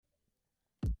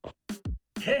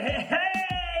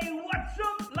Hey, what's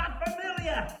up, La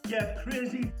Familia? You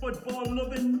crazy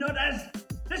football-loving nutters.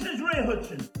 This is Ray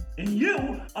Hudson, and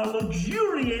you are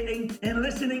luxuriating in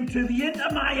listening to the Inter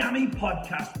Miami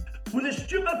podcast with the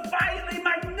stupefyingly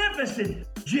magnificent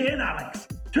Jay and Alex.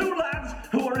 Two lads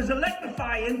who are as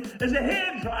electrifying as a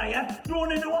hairdryer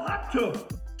thrown into a hot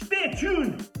tub. Stay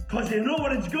tuned, because you know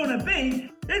what it's going to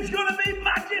be. It's going to be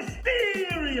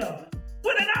magisterial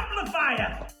with an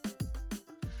amplifier.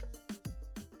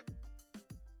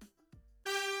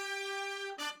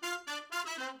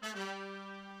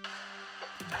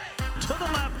 To the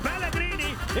left,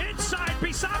 Pellegrini, inside,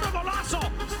 Pizarro Golazo,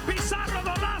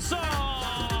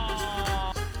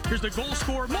 here's the goal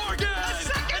scorer, Morgan,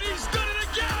 and he's done it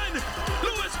again,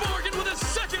 Lewis Morgan with a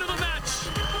second of the match.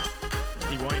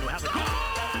 Higuain will have the goal,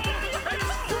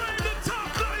 he's framed the top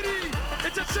 90,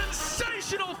 it's a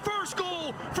sensational first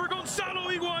goal for Gonzalo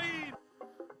Higuain.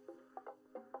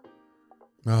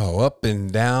 Oh, up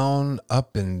and down,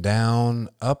 up and down,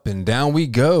 up and down we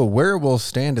go. Where we'll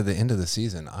stand at the end of the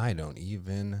season, I don't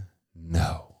even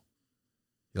know.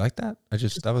 You like that?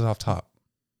 That was off top.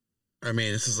 I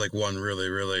mean, this is like one really,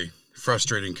 really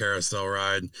frustrating carousel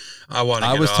ride. I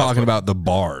was talking about the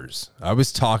bars. I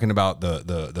was talking about the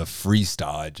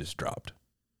freestyle I just dropped.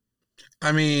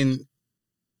 I mean,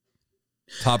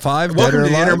 top five. Welcome to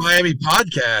the Inter Miami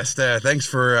podcast. Thanks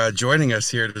for joining us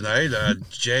here tonight.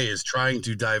 Jay is trying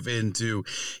to dive into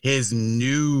his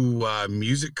new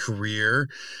music career,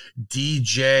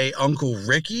 DJ Uncle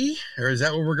Ricky, or is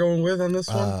that what we're going with on this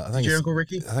one? DJ Uncle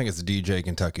Ricky. I think it's DJ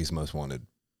Kentucky's Most Wanted.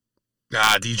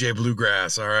 DJ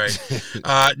Bluegrass. All right.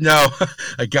 No,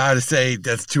 I gotta say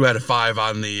that's 2 out of 5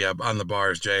 on the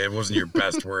bars, Jay. It wasn't your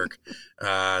best work.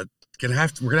 We're gonna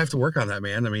have to work on that,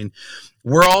 man. I mean,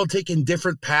 we're all taking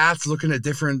different paths, looking at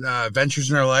different ventures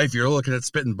in our life. You're looking at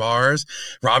spitting bars.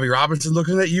 Robbie Robinson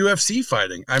looking at UFC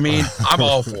fighting. I mean, I'm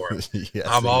all for it. Yes,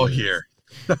 I'm all here.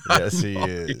 Yes, he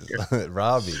is.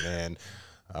 Robbie, man.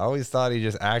 I always thought he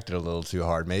just acted a little too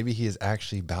hard. Maybe he is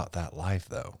actually about that life,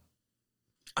 though.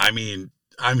 I mean,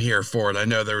 I'm here for it. I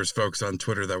know there was folks on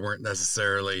Twitter that weren't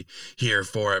necessarily here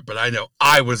for it, but I know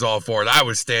I was all for it. I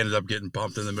was standing up getting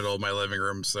pumped in the middle of my living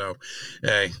room. So,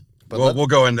 hey, we'll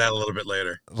go into that a little bit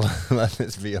later. Let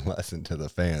this be a lesson to the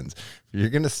fans. If you're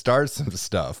going to start some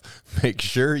stuff, make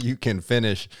sure you can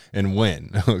finish and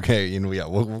win. Okay, and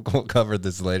we'll cover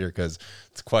this later because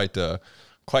it's quite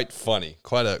funny,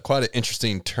 quite an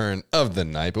interesting turn of the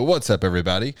night. But what's up,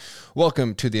 everybody?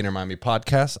 Welcome to the Inter Miami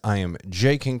podcast. I am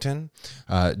Jay Kington,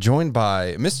 joined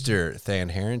by Mr. Than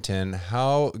Harrington.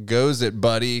 How goes it,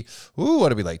 buddy? Ooh,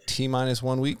 what it'll be like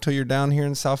T-1 week till you're down here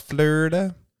in South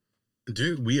Florida?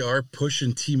 Dude, we are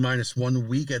pushing T-1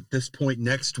 week. At this point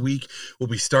next week, we'll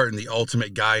be starting the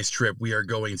Ultimate Guys trip. We are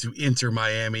going to Inter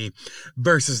Miami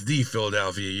versus the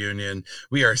Philadelphia Union.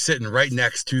 We are sitting right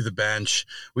next to the bench.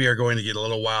 We are going to get a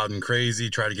little wild and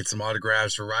crazy, try to get some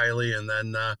autographs for Riley, and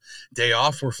then day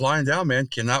off, we're flying down, man.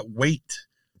 Cannot wait.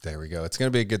 There we go. It's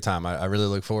going to be a good time. I really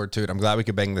look forward to it. I'm glad we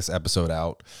could bang this episode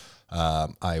out.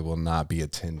 I will not be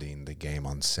attending the game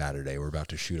on Saturday. We're about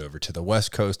to shoot over to the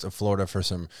west coast of Florida for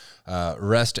some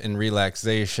rest and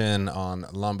relaxation on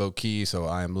Lombo Key, so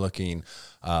I am looking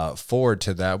forward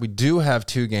to that. We do have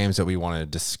 2 games that we want to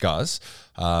discuss.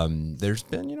 There's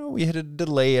been, we had a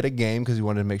delay at a game because we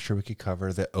wanted to make sure we could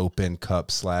cover the Open Cup /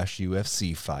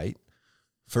 UFC fight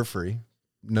for free.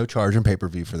 No charge and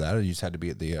pay-per-view for that. You just had to be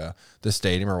at the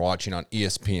stadium or watching on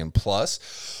ESPN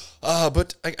Plus.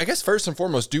 But I guess first and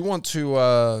foremost, do want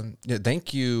to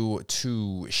thank you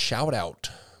to shout out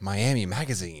Miami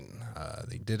Magazine.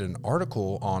 They did an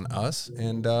article on us,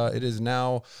 and it is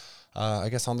now, I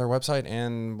guess, on their website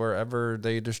and wherever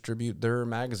they distribute their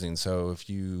magazine. So if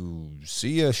you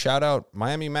see a shout out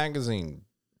Miami Magazine,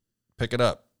 pick it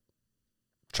up,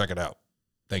 check it out.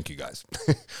 Thank you guys.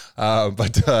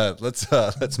 But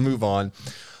let's move on.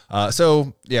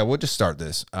 So yeah, we'll just start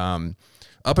this.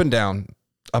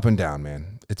 Up and down,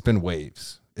 man. It's been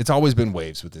waves. It's always been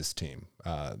waves with this team.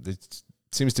 It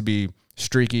seems to be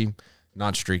streaky,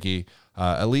 not streaky.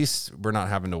 At least we're not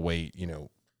having to wait,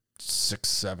 6,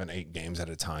 7, 8 games at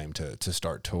a time to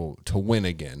start to win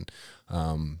again.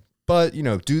 But,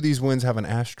 do these wins have an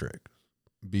asterisk?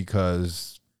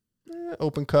 Because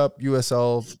Open Cup,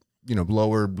 USL,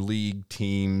 lower league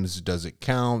teams, does it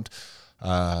count?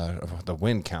 The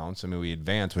win counts. I mean, we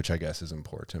advance, which I guess is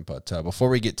important. But before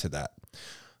we get to that,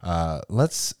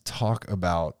 let's talk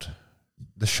about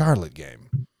the Charlotte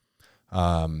game.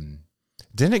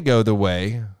 Didn't go the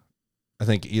way I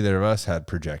think either of us had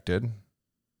projected.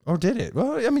 Or did it?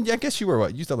 Well, I mean, I guess you were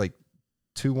what? You said like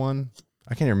 2-1?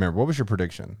 I can't even remember. What was your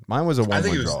prediction? Mine was a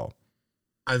 1-1 draw.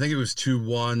 I think it was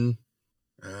 2-1.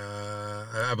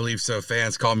 I believe so.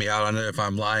 Fans call me out on it if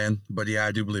I'm lying, but yeah,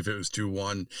 I do believe it was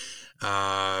 2-1.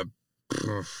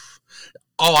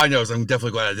 All I know is I'm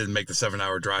definitely glad I didn't make the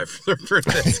 7-hour drive for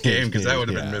this game, because that would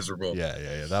have been miserable.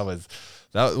 Yeah. That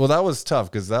was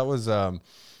tough, because that was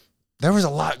there was a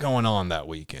lot going on that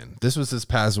weekend. This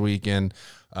past weekend.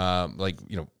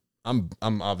 I'm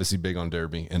obviously big on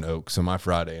Derby and Oak, so my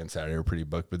Friday and Saturday were pretty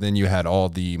booked. But then you had all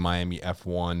the Miami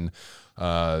F1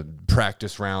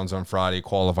 practice rounds on Friday,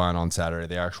 qualifying on Saturday,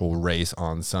 the actual race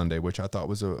on Sunday, which I thought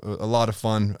was a lot of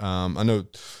fun. I know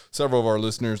several of our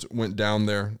listeners went down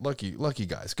there. Lucky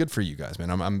guys. Good for you guys,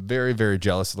 man. I'm very, very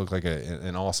jealous. It looked like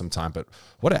an awesome time, but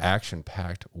what an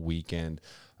action-packed weekend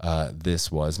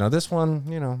this was. Now, this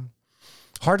one,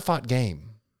 hard-fought game.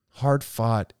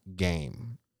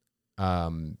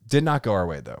 Did not go our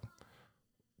way, though.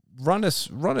 Run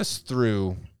us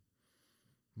through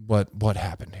what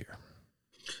happened here.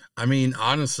 I mean,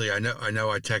 honestly, I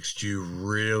know I texted you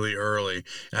really early,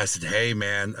 and I said, "Hey,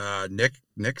 man,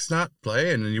 Nick's not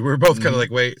playing," and you were both kind of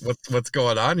like, "Wait, what's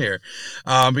going on here?"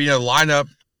 But lineup,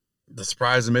 the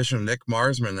surprise admission of Nick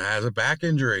Marsman has a back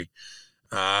injury.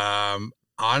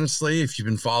 Honestly, if you've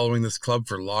been following this club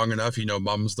for long enough,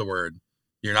 mum's the word.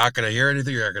 You're not going to hear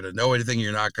anything. You're not going to know anything.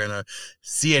 You're not going to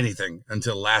see anything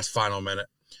until last final minute.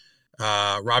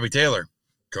 Robbie Taylor,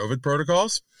 COVID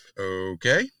protocols.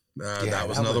 Okay. That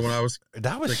was another one I was.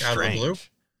 That was strange. Out of the blue.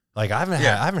 Like I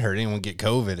haven't heard anyone get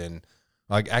COVID, and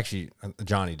actually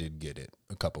Johnny did get it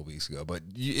a couple weeks ago, but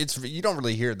you don't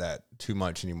really hear that too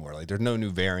much anymore. Like there's no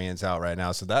new variants out right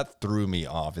now, so that threw me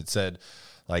off. It said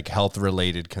like health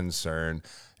related concern,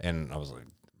 and I was like,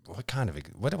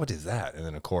 what is that? And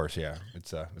then of course,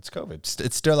 it's COVID.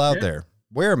 It's still out there.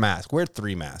 Wear a mask. Wear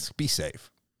 3 masks. Be safe.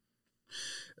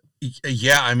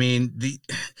 Yeah, I mean,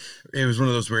 it was one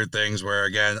of those weird things where,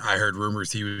 again, I heard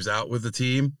rumors he was out with the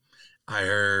team. I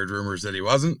heard rumors that he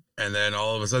wasn't, and then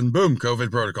all of a sudden, boom,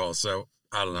 COVID protocols. So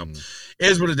I don't know. It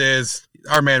is what it is.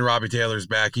 Our man Robbie Taylor's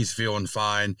back. He's feeling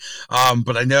fine.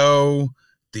 But I know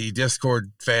the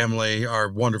Discord family,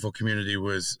 our wonderful community,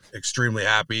 was extremely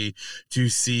happy to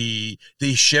see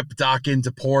the ship dock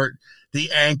into port, the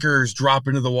anchors drop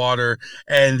into the water,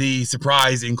 and the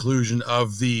surprise inclusion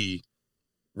of the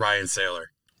Ryan Saylor.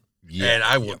 And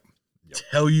I will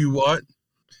tell you what,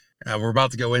 we're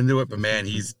about to go into it, but man,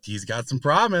 he's got some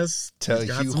promise. Tell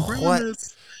you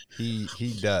what,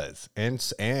 he does, and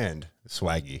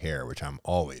swaggy hair, which I'm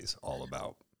always all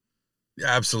about.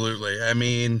 Absolutely. I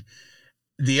mean,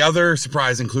 the other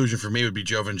surprise inclusion for me would be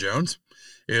Jovan Jones.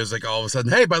 It was like all of a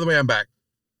sudden, hey, by the way, I'm back.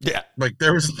 Yeah, like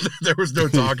there was no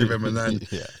talk of him, and then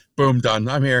boom, done.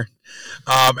 I'm here.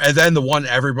 And then the one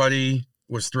everybody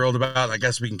was thrilled about. I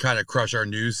guess we can kind of crush our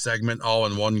news segment all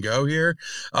in one go here.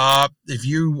 If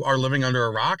you are living under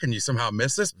a rock and you somehow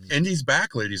missed this, Indy's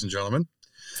back, ladies and gentlemen.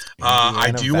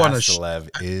 I do want to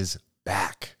is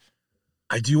back.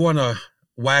 I do want to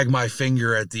wag my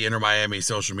finger at the Inter Miami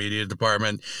social media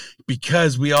department,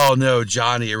 because we all know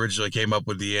Johnny originally came up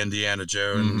with the Indiana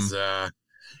Jones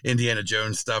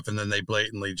stuff, and then they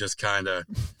blatantly just kind of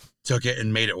took it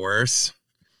and made it worse.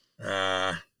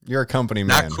 You're a company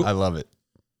man. Cool. I love it.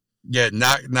 Yeah,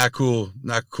 not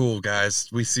cool, guys.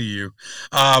 We see you.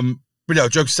 But no,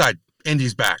 jokes aside,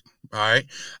 Indy's back. All right.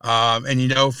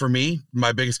 And for me,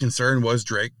 my biggest concern was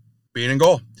Drake being in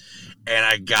goal. And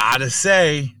I gotta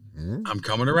say, I'm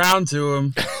coming around to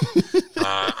him.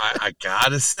 I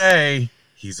gotta say,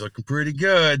 he's looking pretty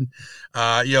good.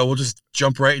 We'll just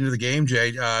jump right into the game,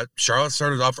 Jay. Charlotte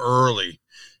started off early,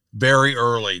 very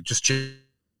early, just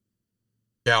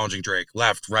challenging Drake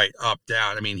left, right, up,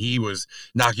 down. I mean, he was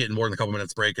not getting more than a couple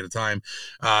minutes break at a time.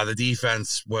 The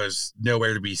defense was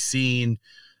nowhere to be seen.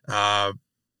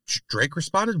 Drake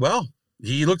responded well.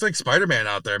 He looked like Spider-Man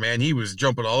out there, man. He was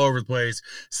jumping all over the place,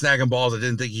 snagging balls I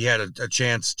didn't think he had a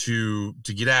chance to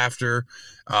get after.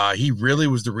 He really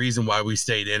was the reason why we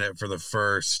stayed in it for the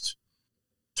first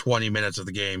 20 minutes of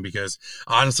the game, because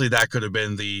honestly, that could have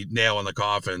been the nail in the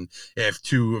coffin if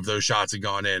 2 of those shots had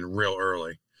gone in real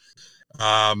early.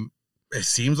 It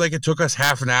seems like it took us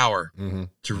half an hour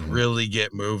to really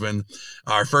get moving.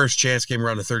 Our first chance came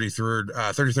around the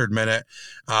 33rd minute.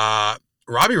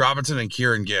 Robbie Robinson and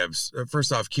Kieran Gibbs.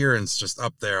 First off, Kieran's just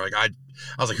up there. Like I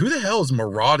was like, who the hell is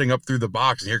marauding up through the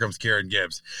box? And here comes Kieran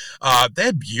Gibbs. They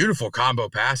had beautiful combo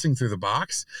passing through the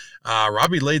box.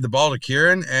 Robbie laid the ball to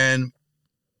Kieran, and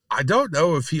I don't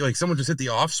know if someone just hit the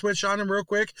off switch on him real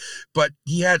quick, but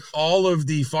he had all of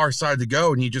the far side to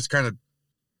go, and he just kind of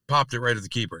popped it right at the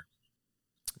keeper.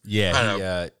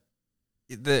 Yeah,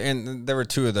 and there were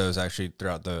 2 of those actually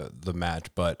throughout the match,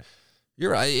 but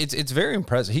You're right. It's very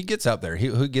impressive. He gets up there.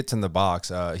 He gets in the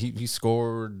box. He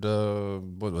scored,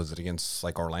 what was it, against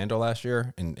like Orlando last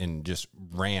year, and just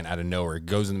ran out of nowhere.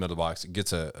 Goes in the middle of the box. It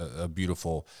gets a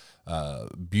beautiful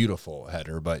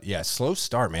header. But yeah, slow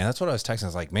start, man. That's what I was texting. I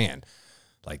was like, man,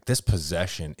 like this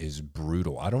possession is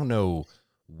brutal. I don't know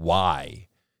why.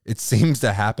 It seems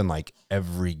to happen like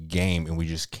every game, and we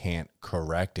just can't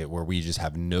correct it, where we just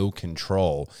have no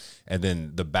control, and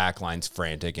then the back line's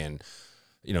frantic. And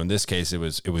in this case, it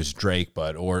was Drake,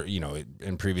 but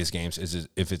in previous games,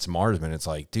 if it's Marsman, it's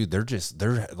like, dude,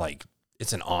 they're like,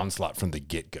 it's an onslaught from the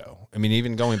get go. I mean,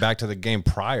 even going back to the game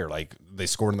prior, like they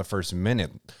scored in the first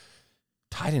minute,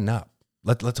 tighten up.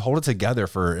 Let's hold it together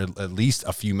for at least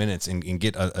a few minutes and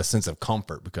get a sense of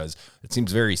comfort, because it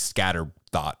seems very scattered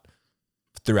thought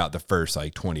throughout the first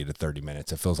like 20 to 30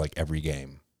 minutes. It feels like every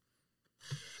game.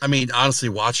 I mean, honestly,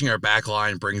 watching our back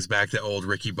line brings back the old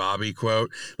Ricky Bobby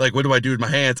quote. Like, what do I do with my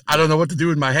hands? I don't know what to do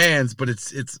with my hands, but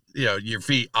it's your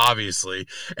feet, obviously.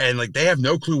 And like, they have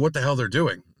no clue what the hell they're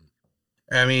doing.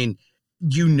 I mean,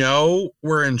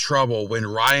 we're in trouble when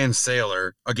Ryan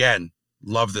Saylor, again,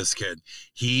 love this kid.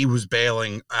 He was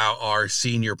bailing out our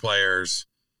senior players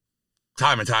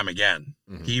time and time again.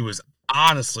 Mm-hmm. He was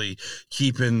honestly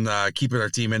keeping our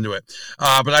team into it.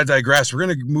 But I digress. We're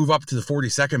going to move up to the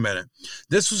 42nd minute.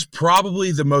 This was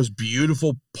probably the most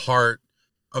beautiful part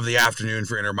of the afternoon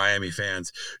for Inter Miami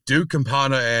fans. Duke,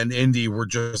 Campana, and Indy were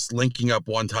just linking up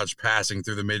one-touch passing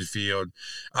through the midfield.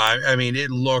 I mean, it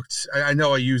looked, I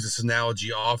know I use this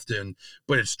analogy often,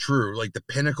 but it's true. Like the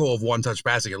pinnacle of one-touch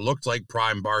passing, it looked like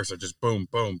prime Barca, just boom,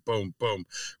 boom, boom, boom,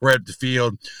 right up the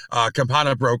field.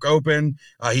 Campana broke open.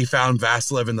 He found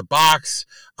Vasilev in the box.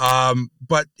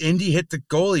 But Indy hit the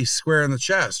goalie square in the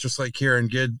chest, just like Kieran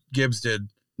Gibbs did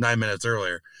 9 minutes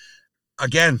earlier.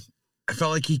 Again, I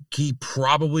felt like he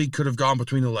probably could have gone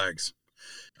between the legs.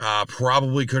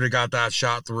 Probably could have got that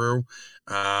shot through.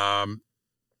 I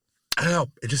don't know.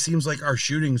 It just seems like our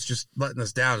shooting's just letting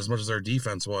us down as much as our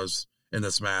defense was in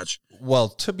this match. Well,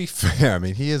 to be fair, I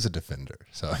mean, he is a defender,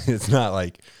 so it's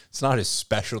not his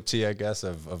specialty, I guess,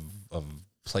 of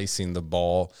placing the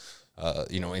ball,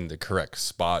 in the correct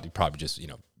spot. He probably just,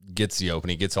 gets the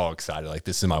opening, gets all excited, like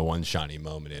this is my one shiny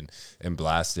moment, and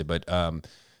blasted. But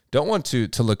don't want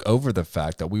to look over the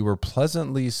fact that we were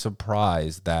pleasantly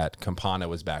surprised that Campana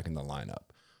was back in the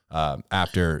lineup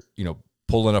after,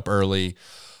 pulling up early,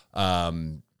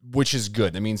 which is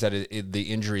good. That means that the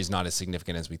injury is not as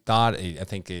significant as we thought. I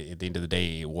think at the end of the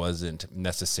day, it wasn't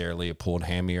necessarily a pulled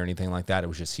hammy or anything like that. It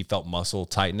was just he felt muscle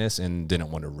tightness and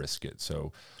didn't want to risk it.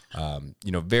 So,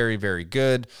 very, very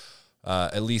good,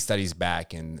 at least that he's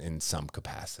back in some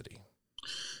capacity.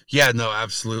 Yeah, no,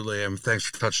 absolutely. And thanks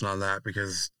for touching on that,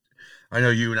 because I know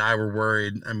you and I were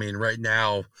worried. I mean, right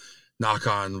now, knock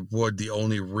on wood, the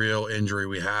only real injury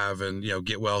we have, and,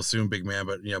 get well soon, big man.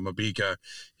 But, Mabika,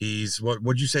 he's,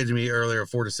 what'd you say to me earlier?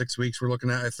 4 to 6 weeks we're looking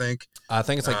at, I think. I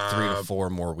think it's like 3 to 4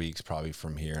 more weeks probably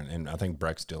from here. And I think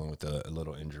Breck's dealing with a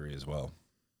little injury as well.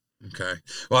 Okay.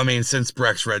 Well, I mean, since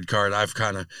Breck's red card, I've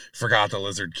kind of forgot the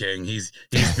Lizard King. He's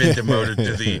been demoted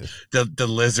to the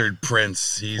Lizard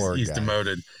Prince. He's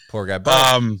demoted. Poor guy.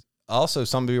 But also,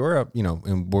 somebody we're up,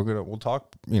 and we'll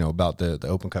talk, about the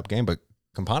Open Cup game. But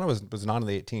Campana was not on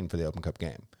the 18 for the Open Cup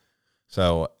game,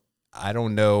 so I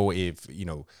don't know if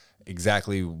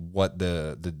exactly what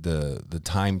the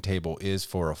timetable is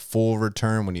for a full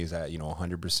return when he's at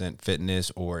 100%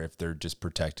 fitness, or if they're just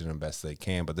protecting him best they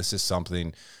can. But this is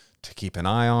something to keep an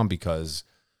eye on, because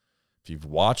if you've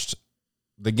watched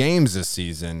the games this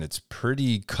season, it's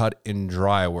pretty cut and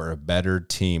dry. We're a better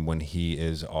team when he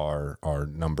is our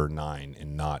number 9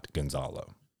 and not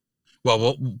Gonzalo.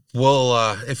 Well, we'll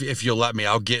if you'll let me,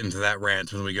 I'll get into that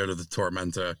rant when we go to the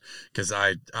Tormenta, because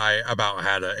I about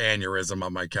had an aneurysm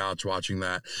on my couch watching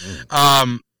that.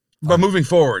 But moving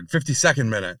forward, 52nd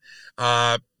minute,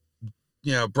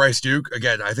 Bryce Duke,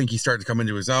 again, I think he's starting to come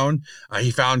into his own. He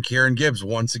found Kieran Gibbs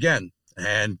once again,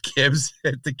 and Gibbs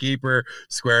hit the keeper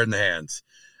square in the hands.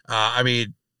 I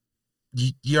mean,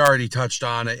 you already touched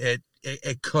on it.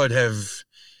 It could have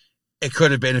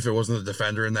been if it wasn't the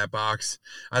defender in that box.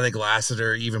 I think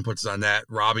Lassiter even puts it on net.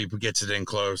 Robbie gets it in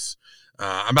close.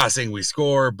 I'm not saying we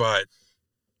score, but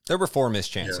there were 4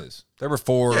 missed chances. Yeah. There were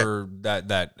 4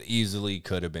 that easily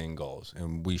could have been goals,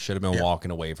 and we should have been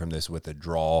walking away from this with a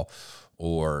draw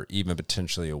or even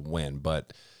potentially a win.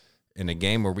 But in a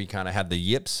game where we kind of had the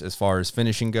yips as far as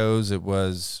finishing goes, it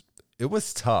was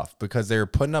tough, because they were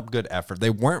putting up good effort.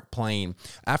 They weren't playing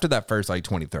after that first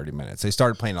 20, 30 minutes. They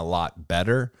started playing a lot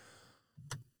better.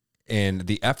 And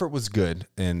the effort was good,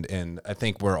 and I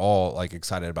think we're all like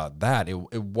excited about that.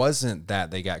 It wasn't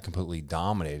that they got completely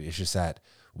dominated. It's just that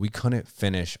we couldn't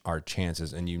finish our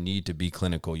chances, and you need to be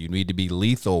clinical. You need to be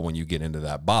lethal when you get into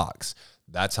that box.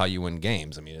 That's how you win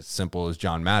games. I mean, it's simple as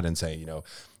John Madden saying,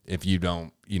 if you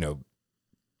don't,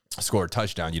 score a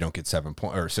touchdown, you don't get 7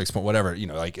 point or 6 point, whatever,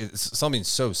 like it's something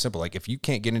so simple. Like if you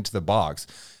can't get into the box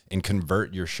and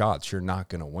convert your shots, you're not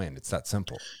going to win. It's that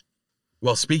simple.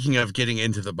 Well, speaking of getting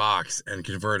into the box and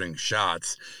converting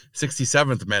shots,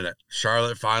 67th minute,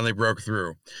 Charlotte finally broke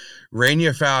through.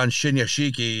 Rania found Shinya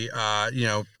Shiki.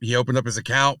 He opened up his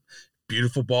account.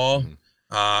 Beautiful ball.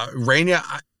 Rania,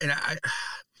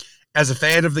 as a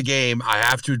fan of the game, I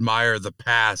have to admire the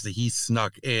pass that he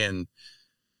snuck in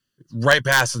right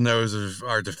past the nose of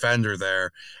our defender there.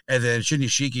 And then Shinya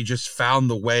Shiki just found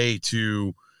the way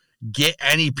to get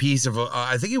any piece of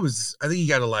I think he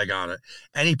got a leg on it,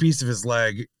 any piece of his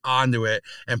leg onto it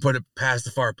and put it past the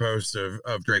far post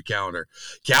of Drake Callender.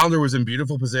 Callender was in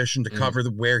beautiful position to cover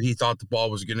where he thought the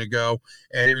ball was going to go,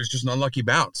 and it was just an unlucky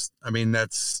bounce. I mean,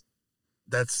 that's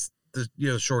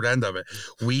the short end of it.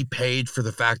 We paid for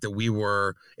the fact that we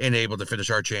were unable to finish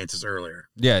our chances earlier.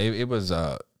 Yeah, it was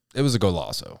a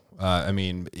golazo. I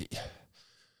mean,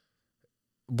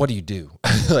 what do you do?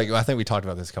 Like, I think we talked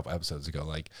about this a couple episodes ago.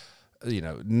 Like,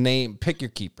 pick your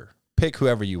keeper, pick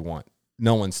whoever you want.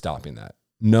 No one's stopping that.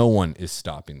 No one is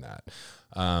stopping that.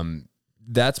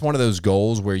 That's one of those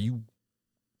goals where you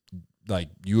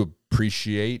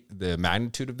appreciate the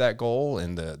magnitude of that goal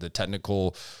and the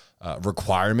technical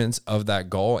requirements of that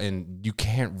goal. And you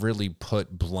can't really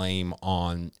put blame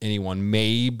on anyone.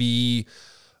 Maybe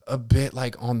a bit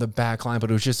like on the back line, but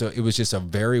it was just a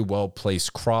very well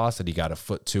placed cross that he got a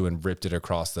foot to and ripped it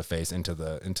across the face into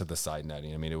the side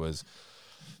netting. I mean,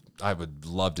 I would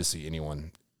love to see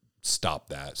anyone stop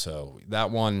that. So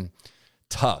that one,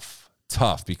 tough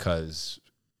because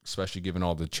especially given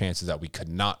all the chances that we could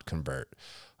not convert.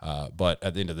 But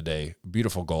at the end of the day,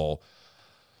 beautiful goal,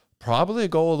 probably a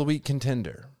goal of the week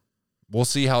contender. We'll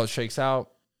see how it shakes out,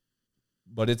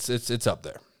 but it's up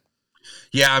there.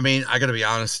 Yeah, I mean, I got to be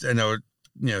honest. I know,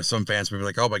 some fans will be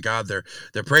like, "Oh my God,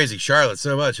 they're praising Charlotte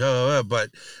so much,"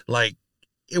 but like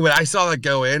when I saw that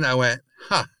go in, I went,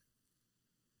 "Huh,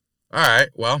 all right,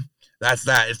 well, that's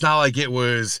that." It's not like it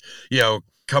was,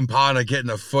 Campana getting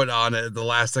a foot on it at the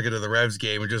last second of the Revs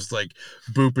game and just like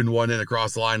booping one in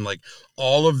across the line. Like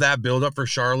all of that build up for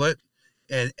Charlotte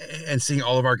and seeing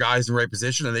all of our guys in the right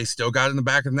position, and they still got it in the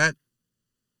back of the net.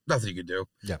 Nothing you could do.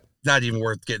 Yeah. Not even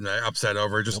worth getting upset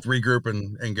over. Just regroup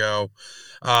and go.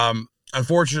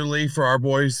 Unfortunately for our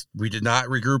boys, we did not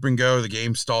regroup and go. The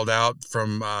game stalled out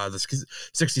from the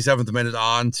 67th minute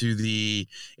on to the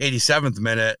 87th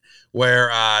minute,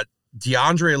 where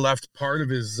DeAndre left part of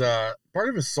his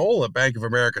soul at Bank of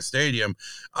America Stadium.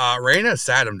 Reyna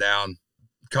sat him down,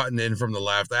 cutting in from the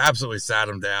left. Absolutely sat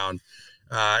him down.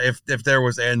 If there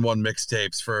was N1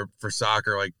 mixtapes for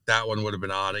soccer, like that one would have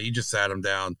been on it. He just sat him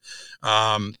down.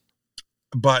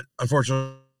 But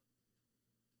fortunately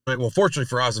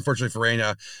for us, unfortunately for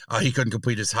Reyna, he couldn't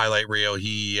complete his highlight reel.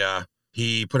 He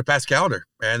put it past Callender,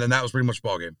 and then that was pretty much the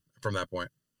ball game from that point.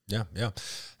 Yeah.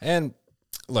 And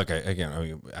look, I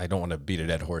don't want to beat a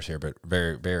dead horse here, but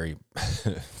very, very,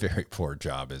 very poor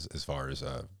job as far as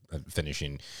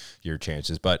finishing your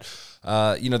chances. But,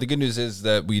 the good news is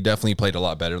that we definitely played a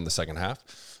lot better in the second half.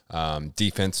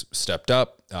 Defense stepped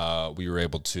up. We were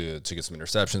able to get some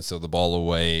interceptions, throw the ball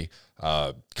away,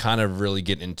 kind of really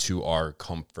get into our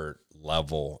comfort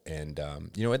level. And,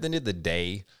 at the end of the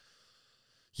day,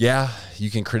 yeah,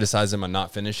 you can criticize them on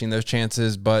not finishing those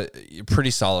chances, but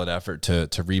pretty solid effort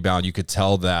to rebound. You could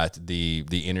tell that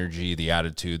the energy, the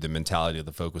attitude, the mentality,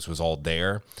 the focus was all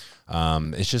there.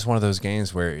 It's just one of those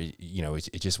games where,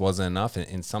 it just wasn't enough.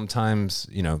 And sometimes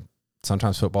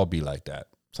football be like that.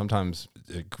 Sometimes,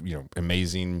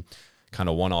 amazing kind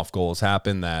of one-off goals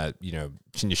happen that, Shinya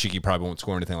Shiki probably won't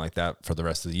score anything like that for the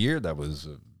rest of the year. That was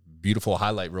a beautiful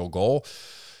highlight reel goal.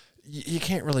 You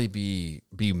can't really be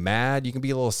mad. You can be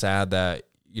a little sad that,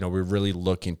 we're really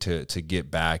looking to get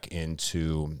back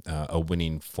into a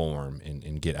winning form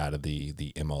and get out of the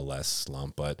MLS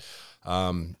slump. But,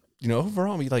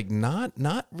 overall,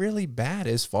 not really bad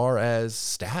as far as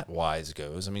stat-wise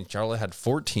goes. I mean, Charlotte had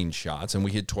 14 shots, and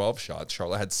we had 12 shots.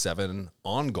 Charlotte had 7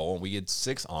 on goal, and we had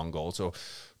 6 on goal. So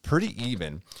pretty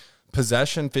even.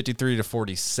 Possession, 53 to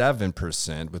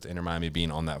 47%, with Inter Miami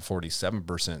being on that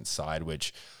 47% side,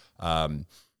 which –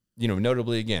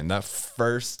 notably, again, that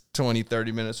first 20,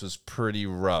 30 minutes was pretty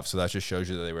rough. So that just shows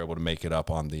you that they were able to make it up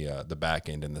on the back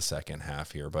end in the second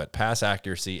half here. But pass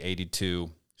accuracy, 82,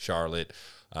 Charlotte,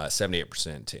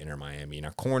 78% to Inter Miami.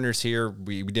 Now, corners here,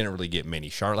 we didn't really get many.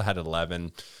 Charlotte had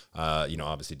 11.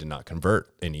 Obviously did not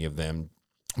convert any of them.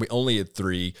 We only had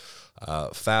 3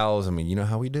 fouls. I mean, you know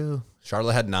how we do.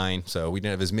 Charlotte had 9, so we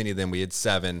didn't have as many of them. We had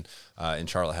 7, and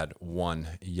Charlotte had 1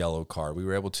 yellow card. We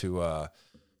were able to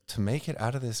make it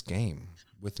out of this game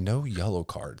with no yellow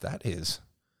card. That is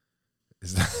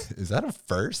that a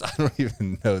first? I don't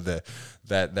even know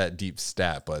that deep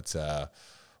stat, but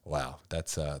wow,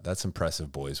 that's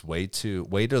impressive, boys. Way to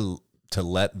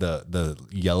let the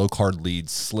yellow card lead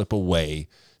slip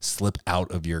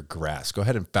out of your grasp. Go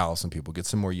ahead and foul some people. Get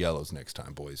some more yellows next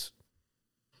time, boys.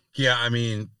 Yeah, I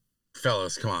mean,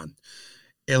 fellas, come on.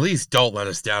 At least don't let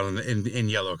us down in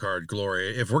yellow card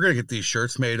glory. If we're gonna get these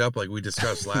shirts made up like we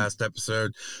discussed last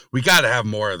episode, we got to have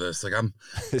more of this. Like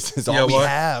this is all we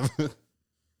have.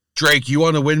 Drake, you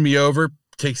want to win me over?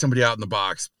 Take somebody out in the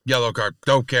box. Yellow card.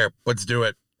 Don't care. Let's do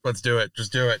it.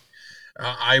 Just do it.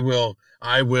 I will.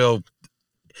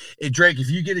 Hey, Drake, if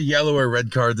you get a yellow or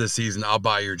red card this season, I'll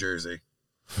buy your jersey.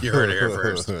 You heard it here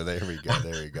first. There we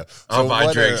go. I'll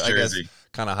buy Drake's jersey.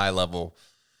 Kind of high level.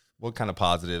 What kind of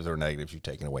positives or negatives you've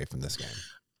taken away from this game?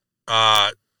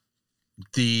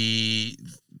 The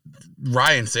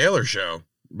Ryan Saylor show.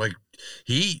 Like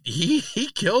he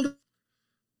killed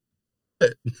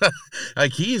it.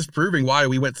 Like he is proving why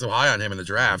we went so high on him in the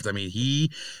draft. I mean,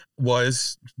 he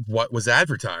was what was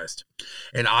advertised.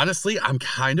 And honestly, I'm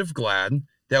kind of glad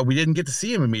that we didn't get to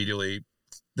see him immediately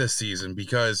this season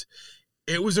because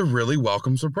it was a really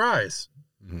welcome surprise.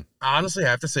 Mm-hmm. Honestly, I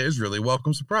have to say it was really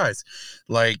welcome surprise.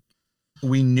 Like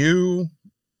we knew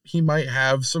he might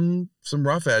have some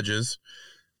rough edges.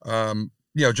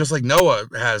 Just like Noah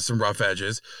has some rough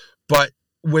edges, but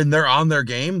when they're on their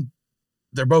game,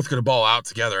 they're both going to ball out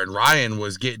together. And Ryan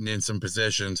was getting in some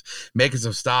positions, making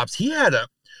some stops. He had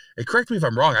correct me if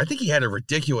I'm wrong, I think he had a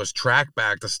ridiculous track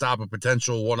back to stop a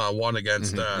potential one-on-one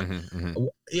against, and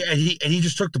he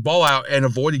just took the ball out and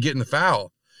avoided getting the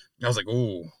foul. And I was like,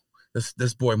 ooh,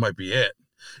 this boy might be it.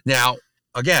 Now,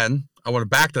 again, I want to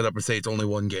back that up and say it's only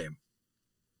one game.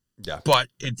 Yeah. But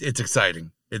it's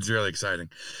exciting. It's really exciting.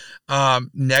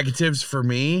 Negatives for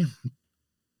me,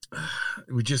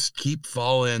 we just keep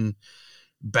falling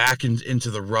back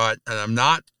into the rut, and I'm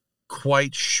not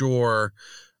quite sure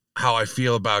how I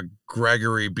feel about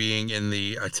Gregory being in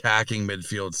the attacking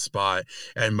midfield spot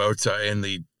and Mota in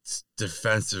the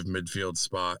defensive midfield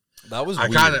spot. That was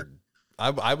weird.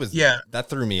 I was that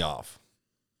threw me off.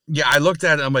 Yeah, I looked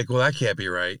at it. I'm like, well, that can't be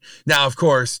right. Now, of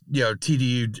course,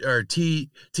 TUDN,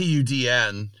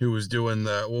 who was doing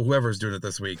whoever's doing it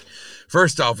this week.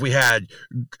 First off, we had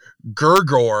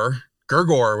Gergor.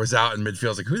 Gergor was out in midfield. I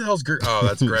was like, who the hell's Gergor? Oh,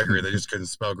 that's Gregory. They just couldn't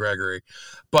spell Gregory.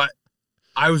 But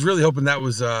I was really hoping that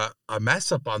was a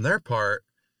mess up on their part.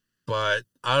 But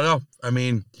I don't know. I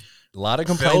mean, a lot of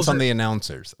complaints on the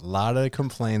announcers. A lot of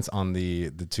complaints on the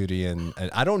TUDN.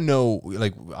 And I don't know,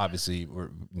 like, obviously,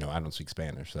 I don't speak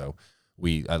Spanish, so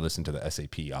I listened to the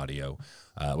SAP audio,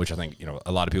 which I think,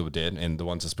 a lot of people did. And the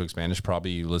ones that spoke Spanish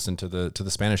probably listened to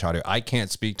the Spanish audio. I can't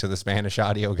speak to the Spanish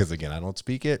audio because, again, I don't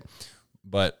speak it.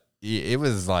 But it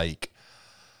was like,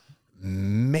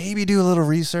 maybe do a little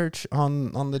research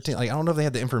on the team. Like, I don't know if they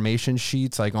had the information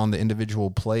sheets, like, on the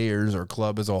individual players or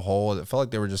club as a whole. It felt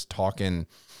like they were just talking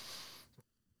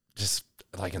just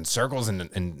like in circles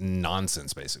and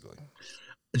nonsense, basically.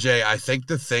 Jay, I think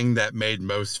the thing that made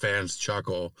most fans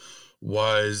chuckle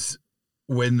was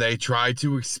when they tried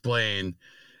to explain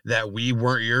that we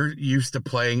weren't used to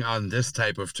playing on this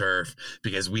type of turf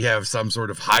because we have some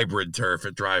sort of hybrid turf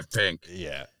at Drive Pink.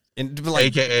 Yeah.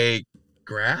 AKA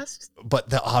grass. But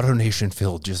the AutoNation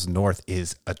field just north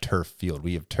is a turf field.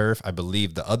 We have turf. I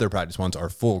believe the other practice ones are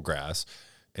full grass.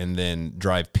 And then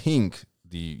Drive Pink,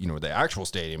 the actual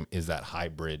stadium, is that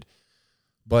hybrid.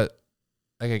 But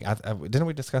didn't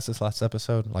we discuss this last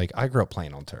episode? Like, I grew up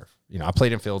playing on turf. I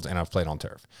played in fields and I've played on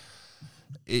turf.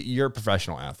 You're a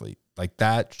professional athlete. Like,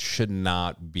 that should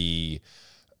not be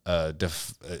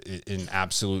an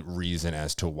absolute reason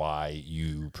as to why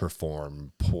you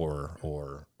perform poor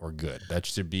or good. That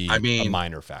should be a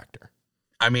minor factor.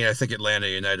 I mean, I think Atlanta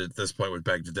United at this point would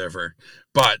beg to differ,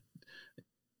 but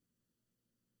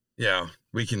yeah,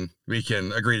 we can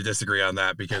agree to disagree on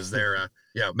that because they're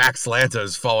Max Lanta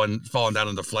is falling down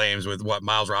into flames with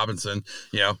Miles Robinson.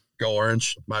 Go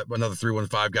Orange, another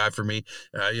 315 guy for me.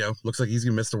 Looks like he's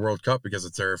gonna miss the World Cup because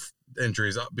of turf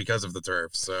injuries because of the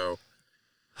turf. So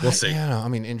we'll see. I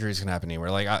mean, injuries can happen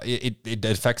anywhere. Like, it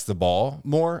affects the ball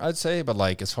more, I'd say. But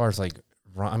like, as far as like,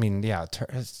 I mean, yeah,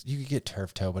 you could get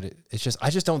turf toe, but it's just, I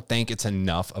just don't think it's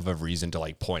enough of a reason to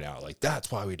like point out like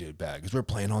that's why we did bad because we're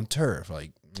playing on turf.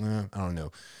 Like, I don't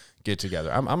know, get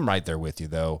together. I'm right there with you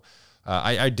though.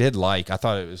 I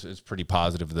thought it was pretty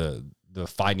positive, the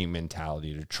fighting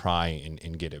mentality to try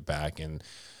and get it back. And,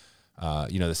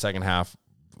 the second half,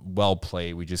 well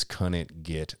played. We just couldn't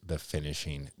get the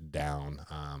finishing down.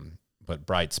 But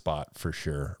bright spot for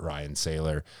sure, Ryan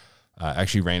Sailor.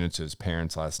 Actually ran into his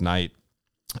parents last night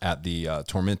at the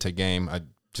Tormenta game. I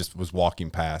just was walking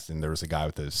past, and there was a guy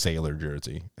with a Sailor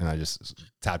jersey, and I just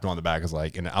tapped him on the back.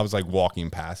 I was walking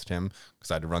past him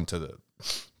because I had to run to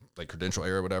the credential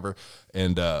area or whatever,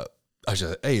 and I was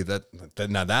just, hey,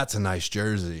 now that's a nice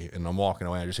jersey. And I'm walking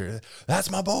away, I just hear,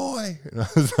 that's my boy. And I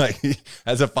was like,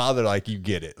 as a father, you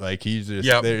get it. He's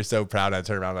just, they're so proud. I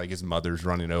turn around, his mother's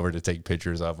running over to take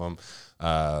pictures of him.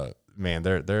 Man,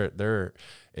 they're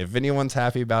if anyone's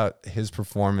happy about his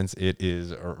performance, it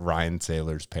is Ryan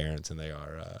Sailor's parents, and they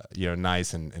are,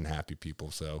 nice and happy people.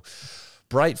 So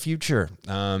bright future,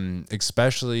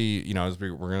 especially, as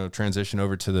we're going to transition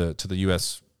over to the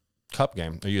U.S. Cup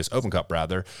game, the U.S. Open Cup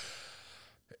rather.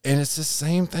 And it's the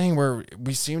same thing where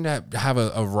we seem to have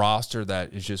a roster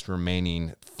that is just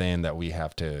remaining thin that we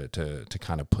have to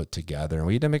kind of put together. And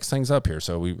we need to mix things up here.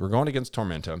 So we're going against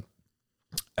Tormenta.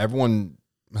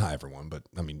 Not everyone, but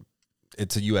I mean,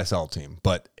 it's a USL team.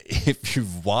 But if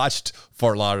you've watched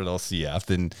Fort Lauderdale CF,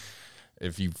 then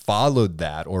if you followed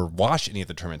that or watched any of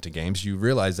the Tormenta games, you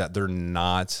realize that they're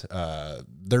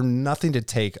nothing to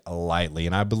take lightly.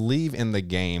 And I believe in the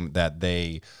game that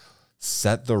they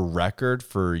set the record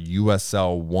for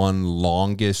USL one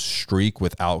longest streak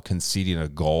without conceding a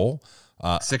goal.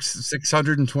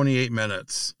 628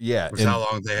 minutes. Yeah. Was how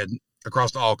long they had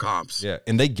across all comps. Yeah.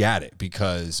 And they got it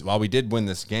because while we did win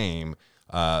this game,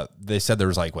 they said there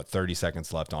was 30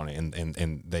 seconds left on it,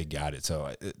 and they got it.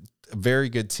 So a very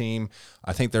good team.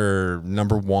 I think they're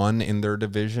number one in their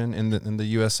division in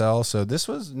the USL. So this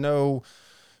was no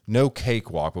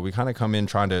cakewalk, but we kind of come in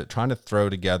trying to throw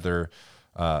together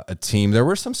a team. There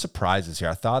were some surprises here.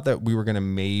 I thought that we were going to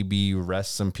maybe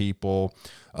rest some people.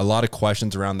 A lot of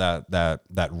questions around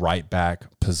that right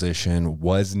back position.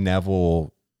 Was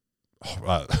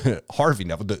Harvey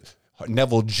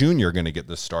Neville Jr. going to get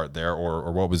the start there,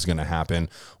 or what was going to happen?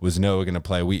 Was Noah going to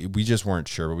play? We just weren't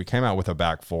sure. But we came out with a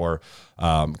back four,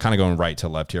 kind of going right to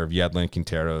left here of Yedlin,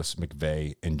 Quinteros,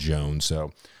 McVeigh, and Jones.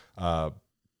 So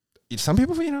some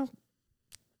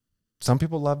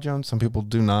people love Jones, some people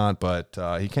do not, but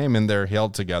he came in there, he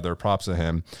held together, props to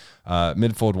him.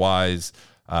 Midfield-wise,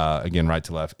 again, right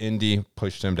to left. Indy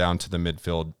pushed him down to the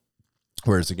midfield,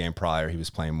 whereas the game prior, he was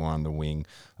playing more on the wing.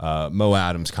 Mo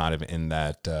Adams kind of in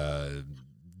that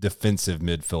defensive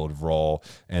midfield role,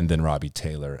 and then Robbie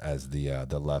Taylor as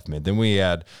the left mid. Then we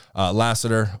had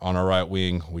Lassiter on our right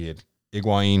wing. We had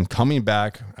Higuain coming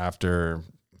back after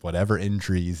whatever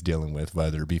injury he's dealing with,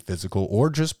 whether it be physical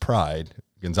or just pride.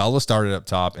 Gonzalez started up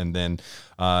top, and then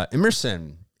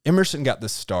Emerson got the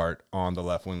start on the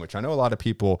left wing, which I know a lot of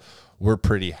people were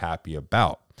pretty happy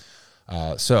about.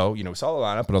 So, we saw the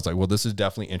lineup, but I was like, well, this is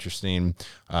definitely interesting.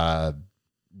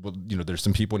 There's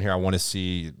some people in here I want to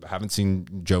see. I haven't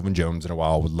seen Jovan Jones in a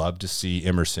while. Would love to see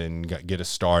Emerson get a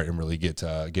start and really get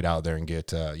out there and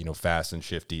get fast and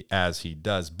shifty as he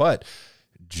does. But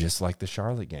just like the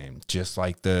Charlotte game, just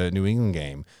like the New England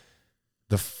game,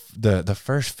 the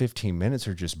first 15 minutes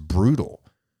are just brutal,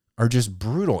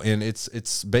 and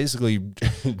it's basically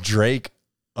Drake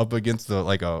up against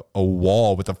a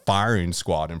wall with a firing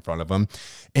squad in front of him,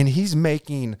 and he's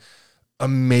making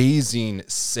amazing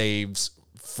saves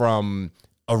from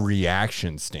a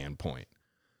reaction standpoint.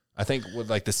 I think with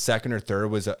the second or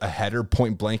third was a header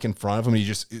point blank in front of him, and he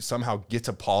just somehow gets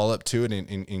a paw up to it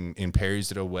and parries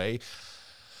it away.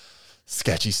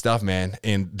 Sketchy stuff, man.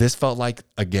 And this felt like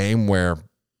a game where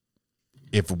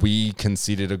if we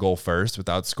conceded a goal first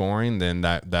without scoring, then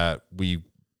that we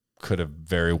could have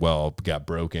very well got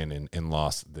broken and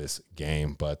lost this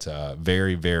game. But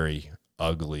very, very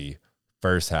ugly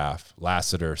first half.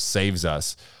 Lassiter saves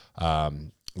us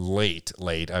late.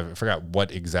 I forgot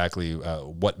what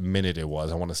minute it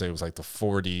was. I want to say it was the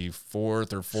 44th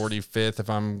or 45th, if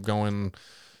I'm going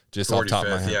just off the top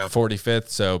of my head. Yeah. 45th.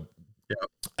 So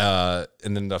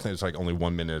and then I think it's only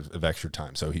 1 minute of extra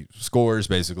time. So he scores,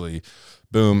 basically,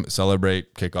 boom,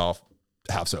 celebrate, kickoff,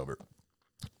 half's over.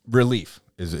 Relief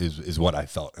is what I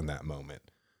felt in that moment,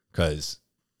 because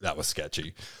that was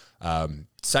sketchy.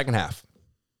 Second half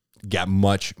got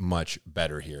much, much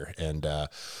better here and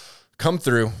come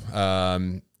through.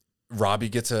 Robbie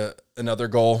gets another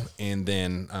goal, and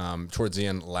then towards the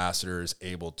end, Lassiter is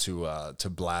able to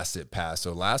blast it past.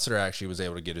 So Lassiter actually was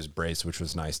able to get his brace, which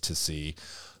was nice to see.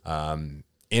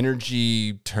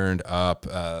 Energy turned up.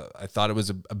 I thought it was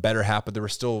a better half, but there were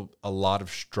still a lot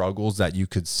of struggles that you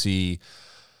could see.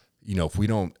 You know, if we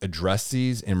don't address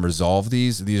these and resolve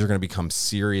these are going to become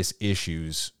serious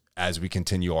issues as we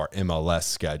continue our MLS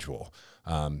schedule.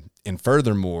 And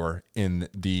furthermore, in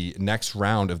the next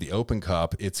round of the Open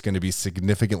Cup, it's going to be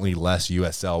significantly less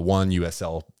USL 1,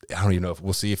 USL. I don't even know if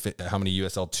we'll see how many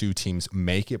USL 2 teams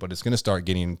make it, but it's going to start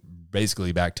getting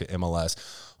basically back to MLS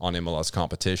on MLS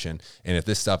competition. And if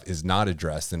this stuff is not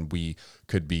addressed, then we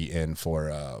could be in for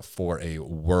a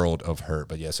world of hurt.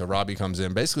 But yeah, so Robbie comes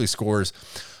in, basically scores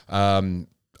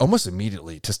almost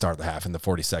immediately to start the half in the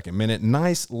 42nd minute.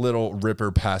 Nice little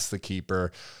ripper past the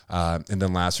keeper. And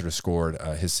then Lassiter scored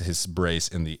his brace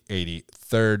in the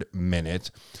 83rd minute.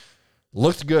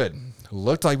 Looked good.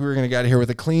 Looked like we were going to get out of here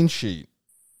with a clean sheet.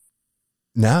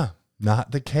 Nah,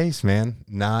 not the case, man.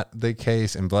 Not the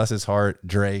case. And bless his heart,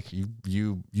 Drake,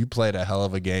 you played a hell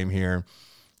of a game here.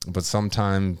 But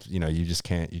sometimes, you know, you just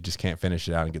can't finish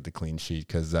it out and get the clean sheet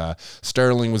because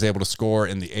Sterling was able to score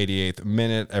in the 88th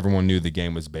minute. Everyone knew the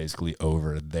game was basically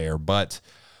over there. But,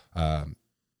 you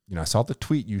know, I saw the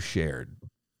tweet you shared.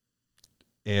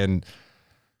 And,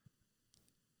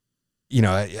 you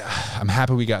know, I'm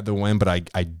happy we got the win, but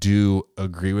I do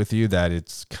agree with you that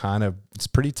it's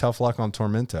pretty tough luck on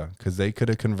Tormenta because they could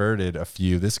have converted a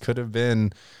few. This could have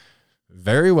been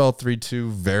very well 3-2,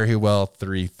 very well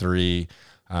 3-3.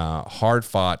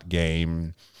 Hard-fought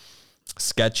game,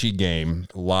 sketchy game,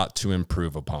 a lot to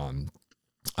improve upon.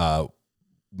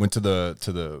 Went to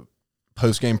the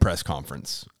post-game press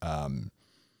conference. I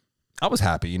was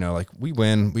happy, you know, like we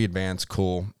win, we advance,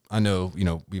 cool. I know, you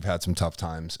know, we've had some tough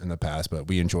times in the past, but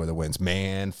we enjoy the wins.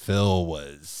 Man,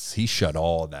 he shut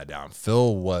all of that down.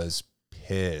 Phil was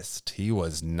pissed. He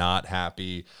was not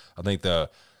happy. I think the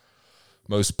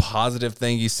most positive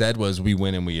thing he said was we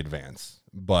win and we advance.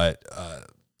 But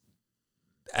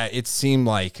it seemed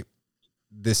like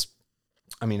this,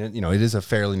 I mean, you know, it is a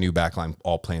fairly new backline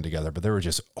all playing together, but there were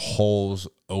just holes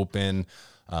open,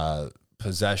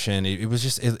 possession. It was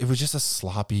just a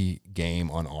sloppy game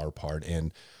on our part.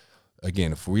 And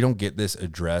again, if we don't get this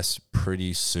addressed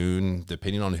pretty soon,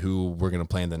 depending on who we're going to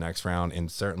play in the next round,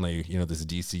 and certainly, you know, this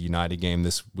DC United game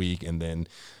this week, and then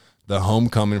the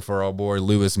homecoming for our boy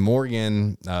Lewis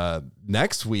Morgan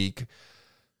next week,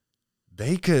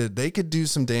 they could do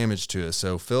some damage to us.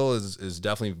 So Phil is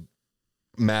definitely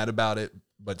mad about it,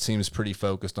 but seems pretty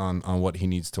focused on what he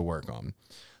needs to work on.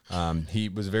 He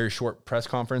was a very short press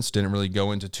conference, didn't really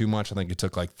go into too much. I think it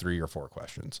took like 3 or 4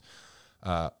 questions.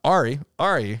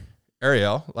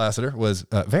 Ariel Lassiter was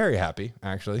very happy,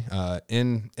 actually,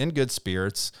 in good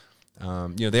spirits. You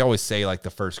know, they always say like the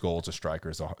first goal to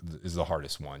striker is the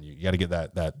hardest one. You got to get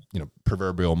that you know,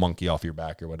 proverbial monkey off your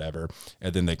back or whatever,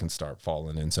 and then they can start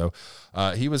falling in. So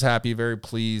he was happy, very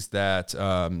pleased that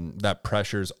that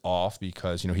pressure's off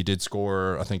because, you know, he did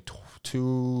score, I think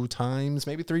 2 times,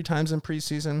 maybe 3 times in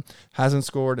preseason, hasn't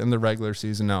scored in the regular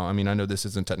season. Now, I mean, I know this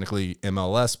isn't technically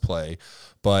MLS play,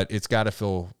 but it's got to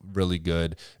feel really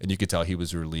good. And you could tell he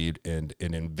was relieved and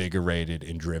invigorated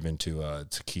and driven to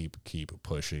keep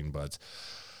pushing. But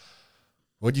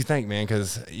what do you think, man?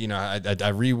 Because, you know, I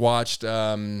rewatched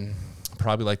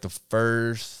probably like the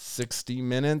first 60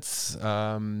 minutes. You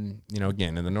know,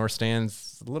 again, in the North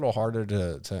Stands, a little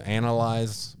harder to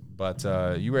analyze, but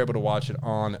you were able to watch it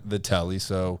on the telly.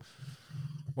 So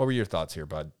what were your thoughts here,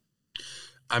 bud?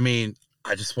 I mean,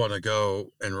 I just want to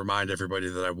go and remind everybody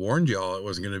that I warned y'all it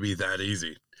wasn't going to be that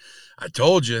easy. I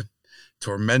told you,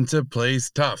 Tormenta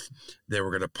plays tough. They were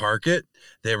going to park it.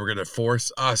 They were going to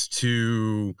force us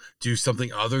to do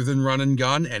something other than run and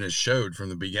gun, and it showed from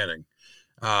the beginning.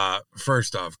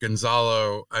 First off,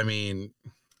 Gonzalo, I mean,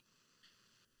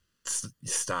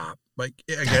 stop. Like,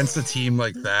 against a team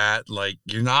like that, like,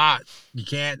 you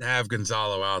can't have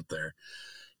Gonzalo out there.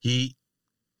 He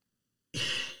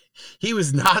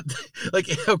was not like,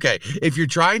 okay, if you're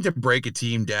trying to break a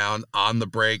team down on the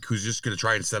break, who's just going to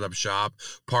try and set up shop,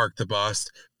 park the bus,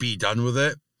 be done with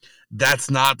it, that's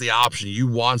not the option. You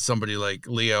want somebody like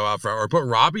Leo out front, or put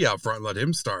Robbie out front and let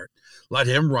him start. Let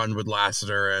him run with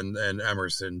Lassiter and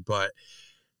Emerson. But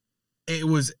it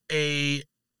was a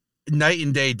night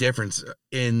and day difference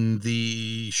in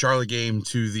the Charlotte game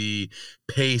to the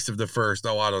pace of the first.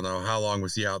 Oh, I don't know. How long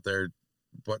was he out there?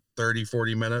 What, 30,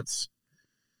 40 minutes?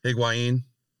 Higuain?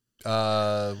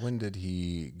 When did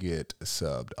he get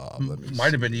subbed off?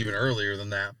 Might have been even earlier than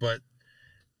that, but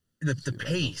the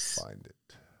pace. Find it.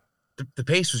 The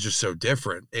pace was just so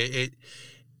different.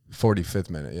 45th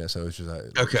minute. Yeah, so it was just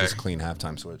Okay. just clean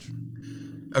halftime switch.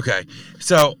 Okay.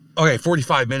 So,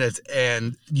 45 minutes,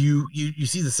 and you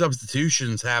see the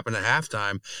substitutions happen at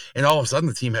halftime, and all of a sudden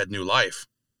the team had new life.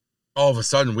 All of a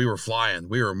sudden we were flying,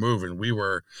 we were moving, we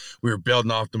were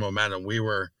building off the momentum. We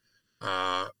were,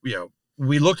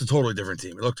 we looked a totally different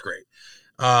team. It looked great.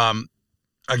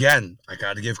 Again, I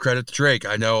got to give credit to Drake.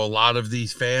 I know a lot of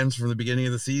these fans from the beginning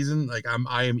of the season, like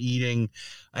I am eating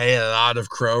a lot of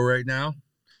crow right now.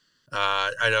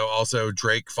 I know also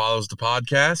Drake follows the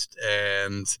podcast,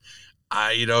 and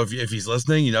if he's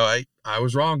listening, I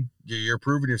was wrong. You're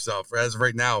proving yourself. As of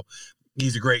right now,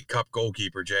 he's a great cup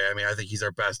goalkeeper, Jay. I mean, I think he's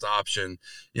our best option.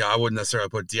 I wouldn't necessarily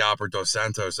put Diop or Dos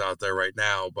Santos out there right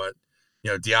now, but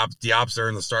Diop's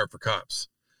earned the start for cups.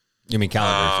 You mean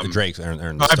Calendar? Drake's earned the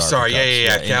I'm start. sorry.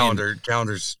 Yeah. And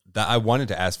Calendar's. I wanted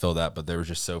to ask Phil that, but there were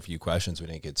just so few questions we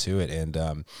didn't get to it.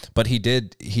 And but he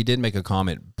did make a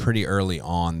comment pretty early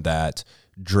on that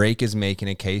Drake is making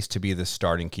a case to be the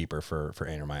starting keeper for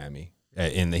Inter Miami,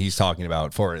 and he's talking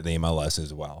about for the MLS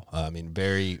as well. I mean,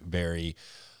 very very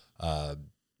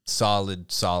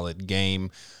solid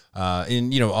game.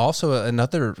 And also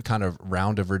another kind of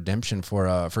round of redemption for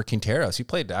Quinteros. He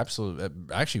played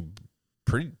actually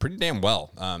pretty damn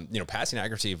well. Passing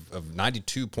accuracy of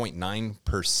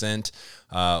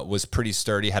 92.9% was pretty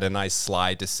sturdy. Had a nice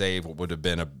slide to save what would have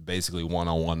been a basically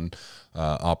one-on-one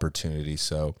opportunity.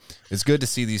 So it's good to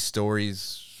see these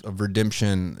stories of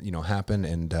redemption, happen.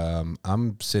 And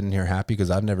I'm sitting here happy because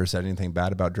I've never said anything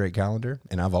bad about Drake Calendar,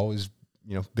 and I've always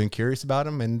been curious about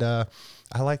him. And I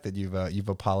like that you've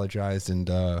apologized and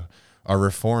are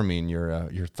reforming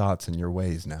your thoughts and your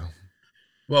ways now.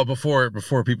 Well, before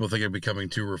people think I'm becoming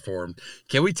too reformed,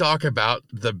 can we talk about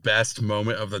the best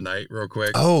moment of the night real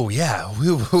quick? Oh yeah,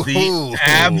 the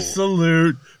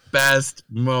absolute best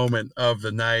moment of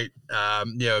the night.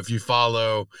 If you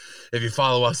follow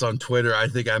us on Twitter, I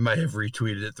think I might have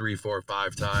retweeted it 3, 4,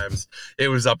 5 times. It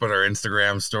was up on our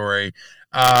Instagram story.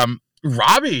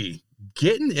 Robbie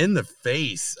getting in the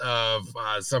face of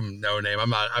some no name. I'm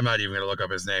not even gonna look up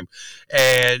his name,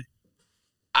 and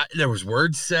there was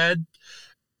words said.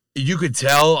 You could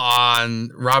tell on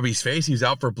Robbie's face he was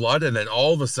out for blood, and then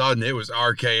all of a sudden it was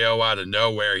RKO out of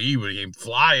nowhere. He came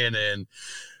flying in.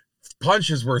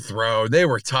 Punches were thrown. They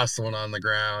were tussling on the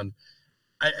ground.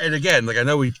 And again, I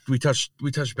know we touched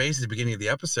base at the beginning of the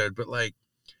episode, but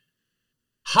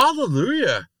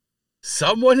hallelujah.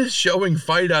 Someone is showing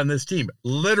fight on this team.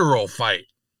 Literal fight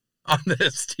on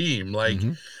this team.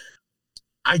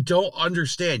 I don't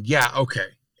understand. Yeah, okay.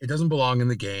 It doesn't belong in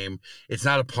the game. It's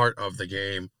not a part of the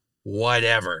game.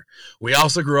 Whatever. We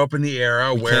also grew up in the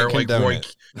era where Roy,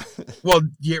 well,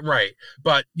 yeah, right.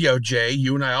 But Jay,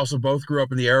 you and I also both grew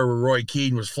up in the era where Roy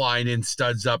Keane was flying in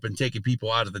studs up and taking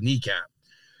people out of the kneecap.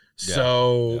 Yeah.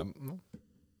 So,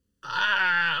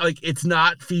 it's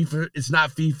not FIFA. It's not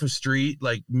FIFA Street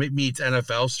meets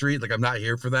NFL Street. I'm not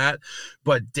here for that.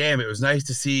 But damn, it was nice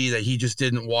to see that he just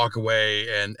didn't walk away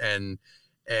and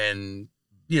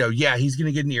he's going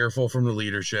to get an earful from the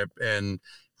leadership, and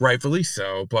rightfully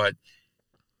so, but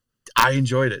I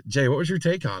enjoyed it. Jay, what was your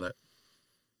take on it?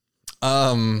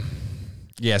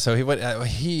 Yeah, so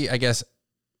he I guess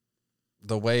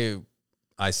the way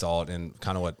I saw it, and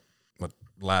kind of what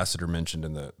Lassiter mentioned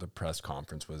in the press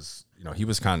conference was, he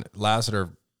was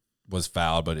Lassiter was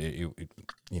fouled, but I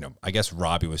guess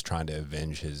Robbie was trying to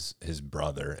avenge his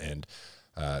brother, and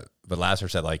but Lassiter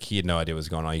said he had no idea what was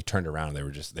going on. He turned around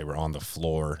and they were on the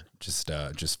floor just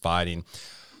fighting.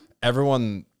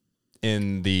 Everyone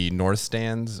in the north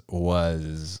stands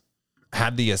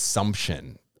had the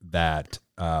assumption that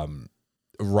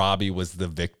Robbie was the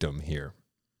victim here,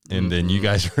 and then you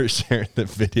guys were sharing the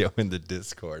video in the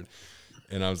Discord,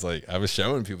 and I was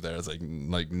showing people there. I was like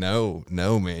no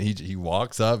man, he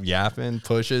walks up yapping,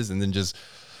 pushes, and then just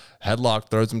headlock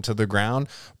throws him to the ground.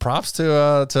 Props to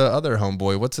other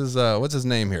homeboy. What's his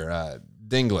name here?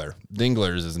 Dingler.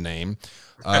 Dingler is his name.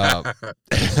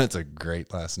 That's a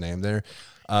great last name there.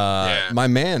 My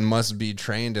man must be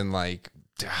trained in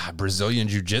Brazilian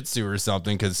jiu-jitsu or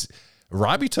something, because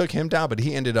Robbie took him down, but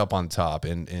he ended up on top,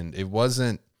 and it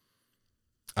wasn't.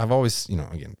 I've always,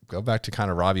 again, go back to kind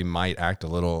of Robbie might act a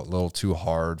little too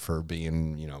hard for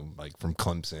being, from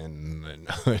Clemson and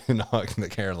the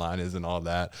Carolinas and all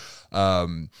that.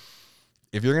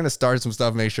 If you're going to start some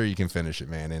stuff, make sure you can finish it,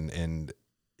 man. And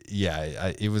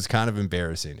yeah, it was kind of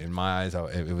embarrassing in my eyes.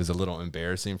 It was a little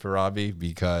embarrassing for Robbie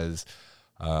because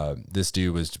this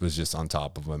dude was just on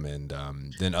top of him, and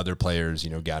then other players,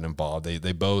 got involved.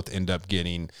 They both end up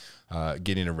getting a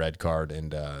red card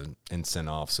and sent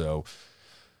off. So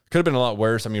could have been a lot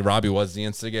worse. I mean, Robbie was the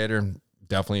instigator,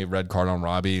 definitely a red card on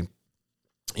Robbie.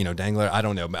 You know, Dangler, I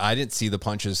don't know. I didn't see the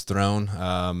punches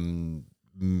thrown.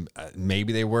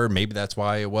 Maybe they were. Maybe that's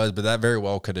why it was. But that very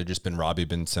well could have just been Robbie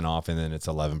been sent off, and then it's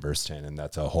 11 versus 10, and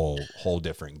that's a whole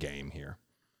different game here.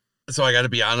 So I got to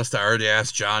be honest. I already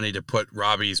asked Johnny to put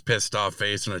Robbie's pissed off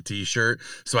face on a T-shirt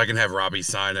so I can have Robbie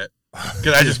sign it.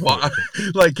 Because I just want,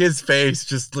 like, his face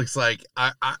just looks like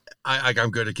I'm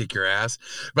going to kick your ass.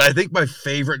 But I think my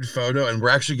favorite photo, and we're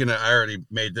actually I already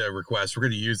made the request. We're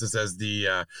going to use this as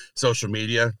the social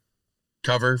media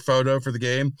cover photo for the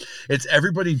game. It's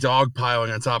everybody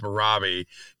dogpiling on top of Robbie.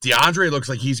 DeAndre looks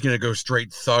like he's going to go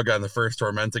straight thug on the first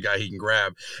Tormenta guy he can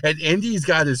grab. And Indy's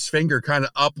got his finger kind of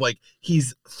up like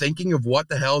he's thinking of what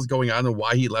the hell's going on and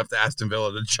why he left Aston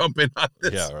Villa to jump in on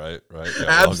this. Yeah, right. Yeah,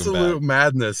 absolute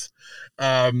madness.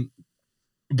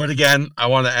 But again, I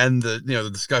want to end the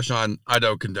discussion on I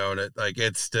don't condone it. Like,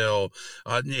 it's still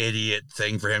an idiot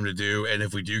thing for him to do. And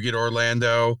if we do get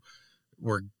Orlando,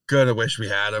 we're going to wish we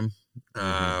had him.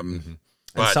 And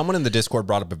someone in the Discord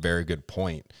brought up a very good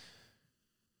point.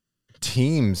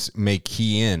 Teams may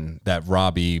key in that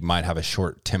Robbie might have a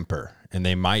short temper, and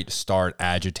they might start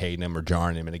agitating him or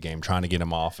jarring him in a game, trying to get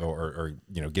him off or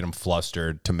get him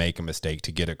flustered to make a mistake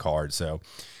to get a card. So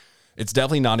it's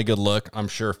definitely not a good look. I'm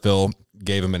sure Phil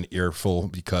gave him an earful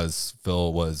because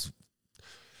Phil was,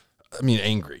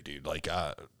 angry, dude. Like,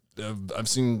 I've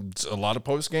seen a lot of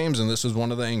post games, and this is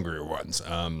one of the angrier ones.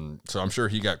 So I'm sure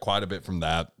he got quite a bit from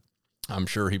that. I'm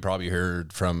sure he probably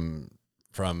heard from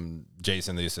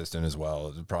Jason, the assistant, as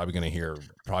well. Probably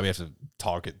have to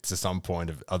talk it to some point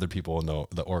of other people in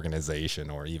the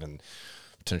organization, or even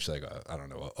potentially like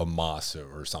a Moss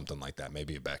or something like that.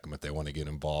 Maybe a Beckham if they want to get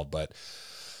involved, but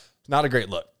not a great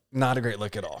look. Not a great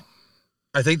look at all.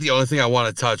 I think the only thing I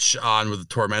want to touch on with the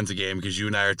Tormenta game, because you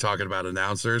and I are talking about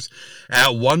announcers,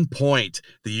 at one point,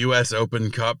 the U.S.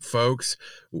 Open Cup folks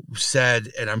said,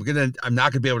 and I'm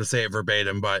not gonna be able to say it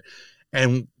verbatim,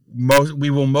 we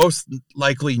will most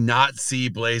likely not see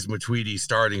Blaise Matuidi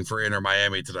starting for Inter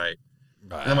Miami tonight.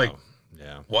 Wow. And I'm like,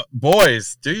 yeah, what,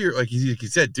 boys? Do your, like you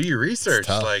said, do your research.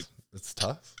 It's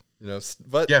tough,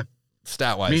 But yeah,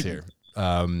 stat wise here,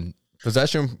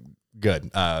 possession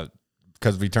good.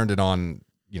 Because we turned it on,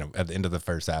 at the end of the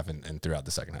first half and throughout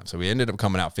the second half. So we ended up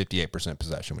coming out 58%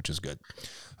 possession, which is good.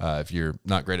 If you're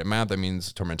not great at math, that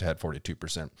means Tormenta had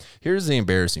 42%. Here's the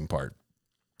embarrassing part.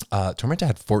 Tormenta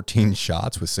had 14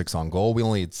 shots with 6 on goal. We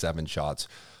only had 7 shots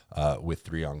with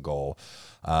 3 on goal.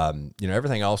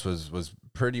 Everything else was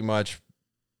pretty much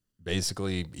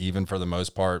basically even for the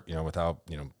most part, without,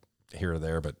 here or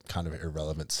there, but kind of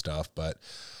irrelevant stuff. But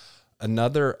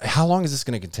how long is this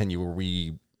going to continue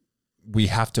where we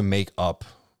have to make up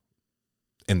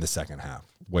in the second half,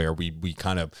 where we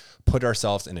kind of put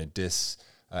ourselves in a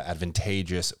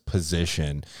disadvantageous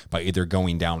position by either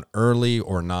going down early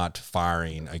or not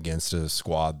firing against a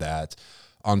squad that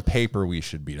on paper we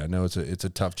should beat? I know it's a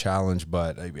tough challenge,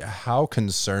 but how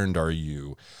concerned are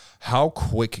you? How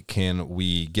quick can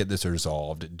we get this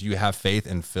resolved? Do you have faith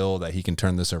in Phil that he can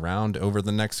turn this around over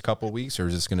the next couple of weeks, or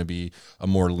is this going to be a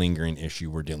more lingering issue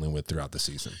we're dealing with throughout the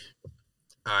season?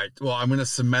 All right. Well, I'm going to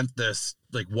cement this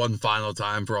like one final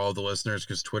time for all the listeners,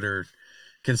 because Twitter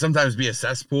can sometimes be a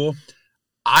cesspool.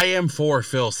 I am for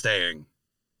Phil staying.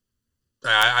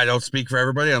 I don't speak for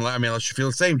everybody. Unless you feel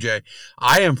the same, Jay.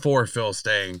 I am for Phil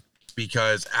staying,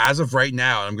 because as of right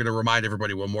now, I'm going to remind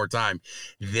everybody one more time,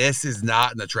 this is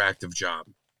not an attractive job.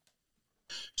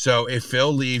 So if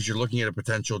Phil leaves, you're looking at a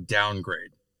potential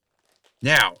downgrade.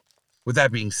 Now, with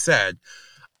that being said,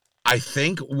 I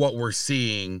think what we're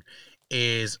seeing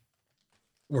is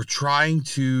we're trying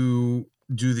to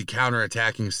do the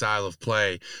counterattacking style of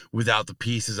play without the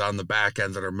pieces on the back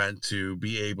end that are meant to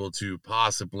be able to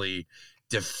possibly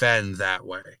defend that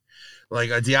way. Like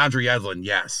a DeAndre Yedlin,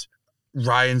 yes.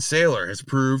 Ryan Saylor has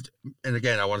proved, and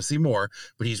again, I want to see more,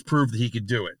 but he's proved that he could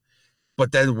do it.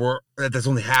 But then that's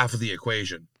only half of the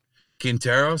equation.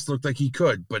 Quinteros looked like he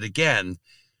could, but again,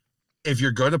 if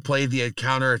you're going to play the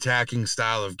counter-attacking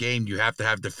style of game, you have to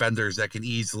have defenders that can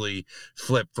easily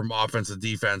flip from offense to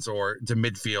defense or to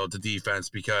midfield to defense,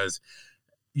 because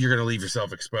you're going to leave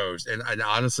yourself exposed. And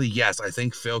honestly, yes, I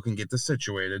think Phil can get this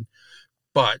situated,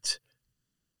 but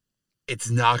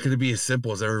it's not going to be as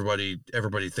simple as everybody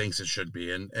thinks it should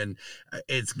be. And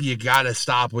it's, you got to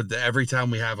stop with every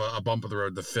time we have a bump of the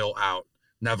road, the Phil out,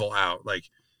 Neville out. Like,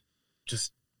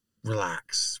 just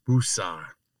relax. Woosah.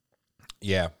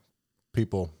 Yeah.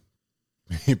 People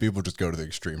just go to the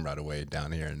extreme right away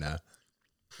down here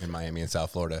in Miami and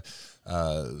South Florida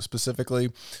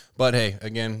specifically. But hey,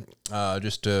 again,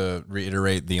 just to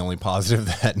reiterate, the only positive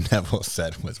that Neville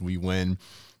said was we win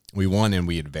we won and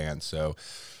we advanced. So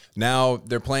now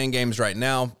they're playing games right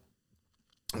now.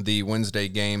 The Wednesday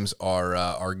games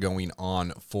are going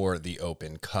on for the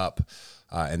Open Cup.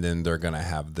 And then they're going to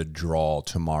have the draw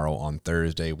tomorrow on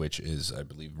Thursday, which is, I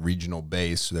believe, regional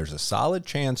based. So there's a solid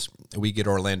chance we get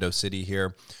Orlando City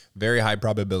here. Very high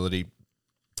probability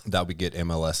that we get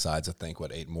MLS sides. I think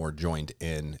 8 more joined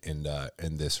in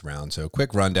this round. So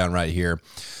quick rundown right here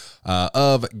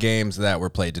of games that were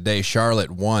played today.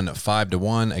 Charlotte won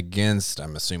 5-1 against,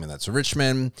 I'm assuming that's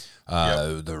Richmond.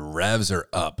 The Revs are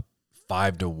up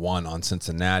 5-1 on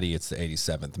Cincinnati. It's the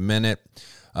 87th minute.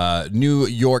 New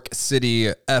York City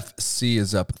FC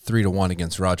is up 3-1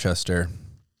 against Rochester.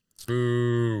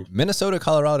 Ooh. Minnesota,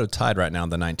 Colorado tied right now in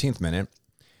the 19th minute.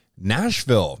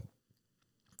 Nashville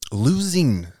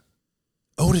losing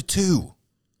 0-2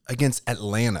 against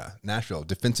Atlanta. Nashville,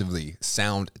 defensively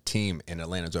sound team, and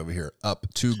Atlanta's over here up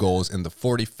 2 goals in the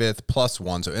 45th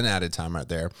 +1, so in added time right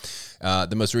there.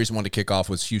 The most recent one to kick off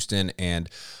was Houston and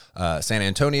San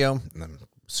Antonio.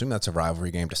 Assume that's a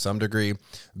rivalry game to some degree.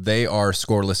 They are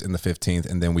scoreless in the 15th,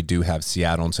 and then we do have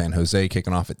Seattle and San Jose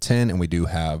kicking off at 10, and we do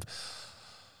have,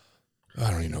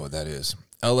 I don't even know what that is.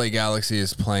 LA Galaxy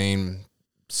is playing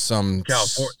some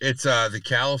it's the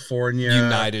California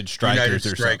United Strikers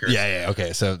or something. Yeah,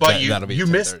 okay. So but that'll be you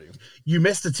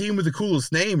missed the team with the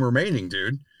coolest name remaining,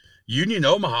 dude. Union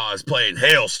Omaha is playing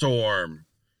Hailstorm.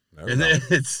 And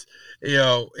it's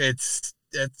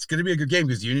going to be a good game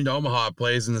because Union Omaha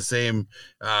plays in the same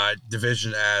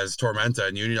division as Tormenta,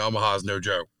 and Union Omaha is no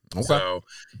joke. Okay. So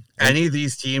any of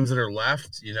these teams that are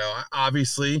left,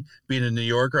 obviously being a New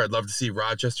Yorker, I'd love to see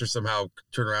Rochester somehow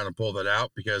turn around and pull that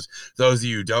out, because those of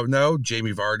you who don't know,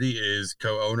 Jamie Vardy is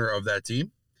co-owner of that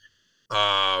team.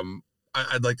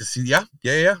 I'd like to see,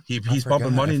 he's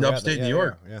pumping money in upstate New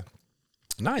York. Yeah.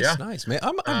 Nice, man.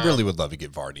 I really would love to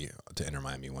get Vardy to enter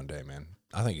Miami one day, man.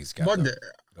 I think he's got the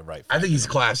right. I think he's a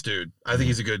class dude. I think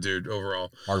he's a good dude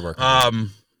overall. Hard work.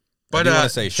 But I want to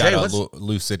say shout out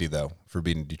Lou City though for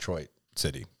beating Detroit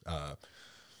City.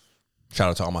 Shout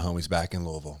out to all my homies back in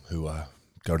Louisville who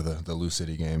go to the Lou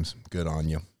City games. Good on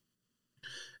you.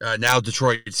 Now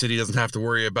Detroit City doesn't have to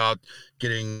worry about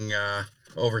getting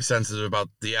oversensitive about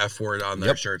the F word on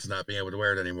their shirts, not being able to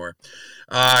wear it anymore.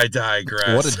 I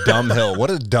digress. What a dumb hill.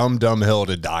 What a dumb hill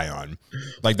to die on.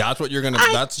 Like, that's what you're going to,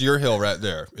 that's your hill right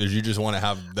there, is you just want to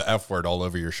have the F word all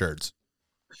over your shirts.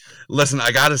 Listen,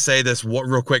 I got to say this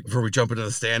real quick before we jump into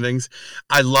the standings.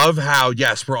 I love how,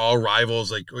 yes, we're all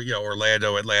rivals, like,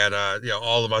 Orlando, Atlanta,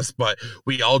 all of us, but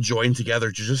we all join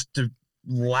together just to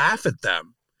laugh at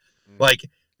them. Like,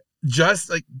 just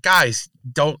like, guys,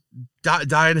 don't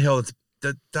die on a hill. It's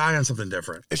die on something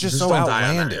different. It's just so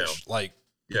outlandish. Like,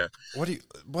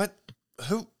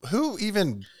 who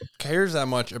even cares that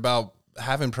much about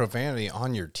having profanity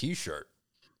on your t-shirt?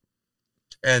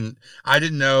 And I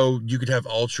didn't know you could have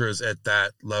ultras at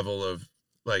that level of,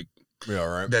 like,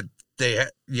 that they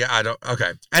I don't.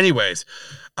 Okay. Anyways,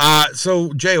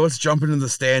 so Jay, let's jump into the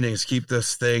standings. Keep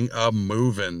this thing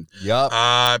moving. Yep.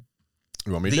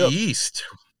 You want me to the East?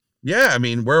 Yeah, I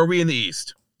mean, where are we in the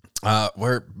East?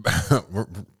 We're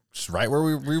just right where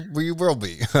we will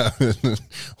be.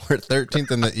 We're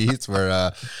 13th in the East.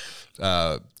 We're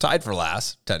tied for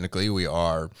last. Technically, we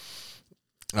are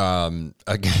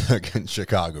against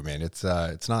Chicago. Man, it's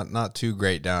not too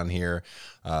great down here.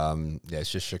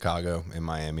 It's just Chicago and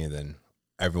Miami, and then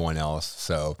everyone else.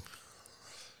 So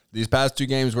these past 2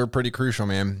 games were pretty crucial,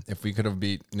 man. If we could have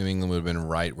beat New England, we would have been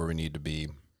right where we need to be.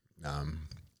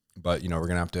 But we're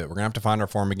gonna have to find our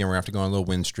form again. We're gonna have to go on a little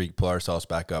win streak, pull ourselves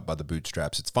back up by the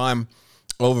bootstraps. It's fine.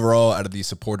 Overall, out of the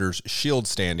Supporters Shield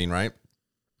standing, right?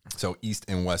 So East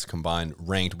and West combined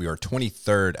ranked, we are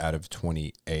 23rd out of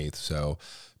 28th. So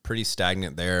pretty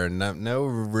stagnant there. No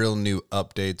real new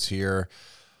updates here.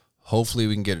 Hopefully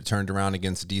we can get it turned around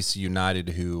against DC United,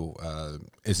 who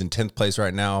is in 10th place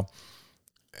right now.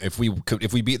 If we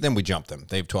beat them, we jump them.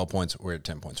 They have 12 points. We're at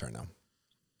 10 points right now.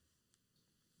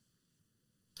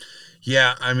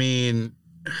 Yeah, I mean,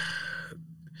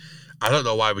 I don't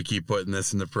know why we keep putting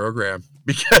this in the program,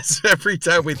 because every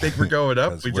time we think we're going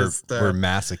up, we're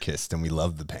masochists and we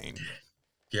love the pain.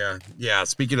 Yeah.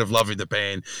 Speaking of loving the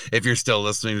pain, if you're still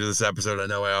listening to this episode, I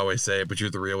know I always say it, but you're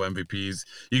the real MVPs.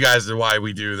 You guys are why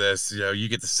we do this. You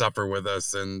get to suffer with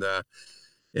us, and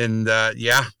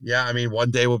yeah. I mean,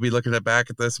 one day we'll be looking back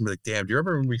at this and be like, damn, do you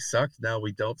remember when we sucked? Now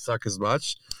we don't suck as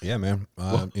much. Yeah, man.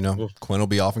 Quinn will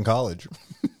be off in college.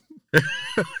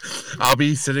 I'll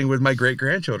be sitting with my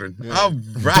great-grandchildren. Yeah. All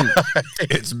right.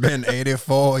 It's been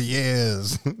 84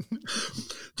 years. Do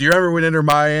you remember when Inter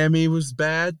Miami was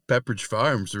bad? Pepperidge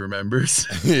Farms remembers.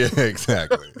 Yeah,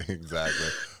 exactly.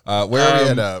 Where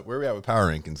are we at with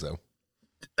power rankings though?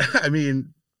 I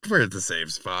mean, we're at the same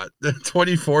spot.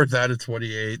 24th out of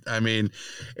 28. I mean,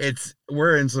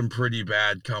 we're in some pretty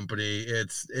bad company.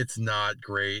 It's not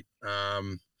great. I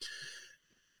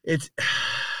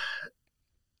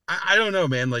don't know,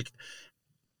 man. Like,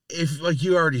 if, like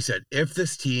you already said, if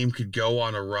this team could go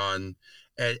on a run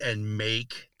and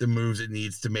make the moves it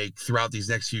needs to make throughout these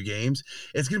next few games,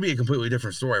 it's going to be a completely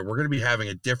different story. We're going to be having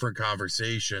a different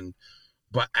conversation.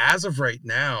 But as of right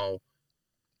now,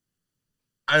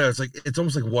 I don't know, it's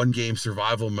almost like one game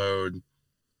survival mode.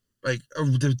 Like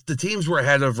the teams we're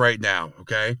ahead of right now,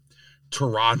 okay?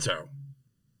 Toronto,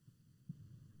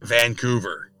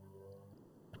 Vancouver,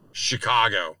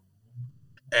 Chicago,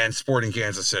 and Sporting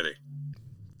Kansas City.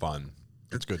 Fun.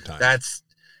 It's good time.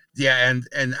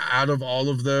 And out of all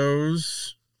of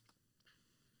those,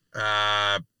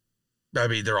 I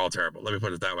mean, they're all terrible. Let me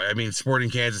put it that way. I mean, Sporting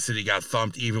Kansas City got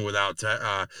thumped even without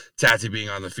Tati being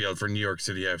on the field for New York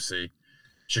City FC.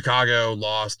 Chicago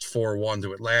lost 4-1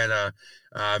 to Atlanta.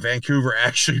 Vancouver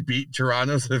actually beat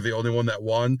Toronto, so they're the only one that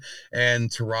won.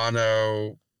 And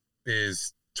Toronto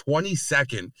is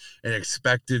 22nd in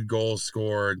expected goals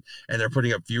scored, and they're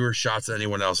putting up fewer shots than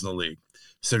anyone else in the league.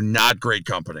 So not great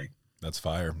company. That's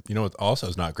fire. You know what also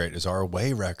is not great is our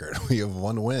away record. We have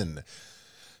 1 win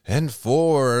and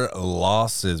 4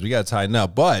 losses. We got to tighten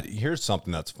up. But here's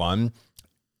something that's fun.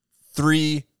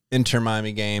 3 Inter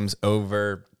Miami games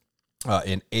over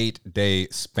an 8-day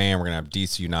span. We're going to have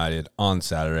DC United on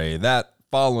Saturday. That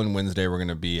following Wednesday, we're going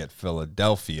to be at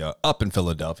Philadelphia, up in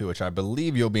Philadelphia, which I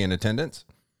believe you'll be in attendance.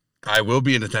 I will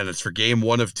be in attendance for game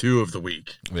 1 of 2 of the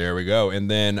week. There we go. And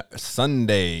then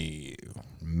Sunday,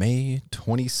 May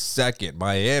 22nd,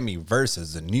 Miami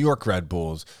versus the New York Red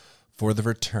Bulls for the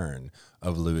return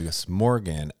of Lewis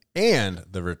Morgan and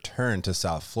the return to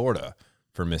South Florida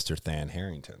for Mr. Than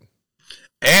Harrington.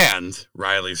 And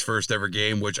Riley's first ever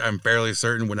game, which I'm fairly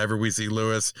certain whenever we see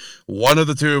Lewis, one of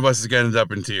the two of us is going to end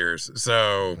up in tears.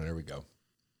 So there we go.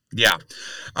 Yeah.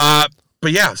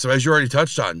 But yeah, so as you already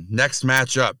touched on, next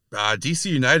matchup, DC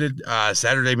United,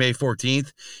 Saturday, May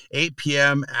 14th, 8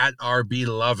 p.m. at our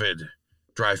beloved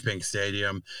Drive Pink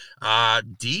Stadium.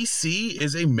 DC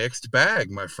is a mixed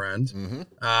bag, my friend.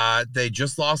 Mm-hmm. They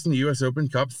just lost in the U.S. Open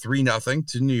Cup 3-0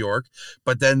 to New York,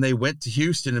 but then they went to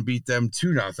Houston and beat them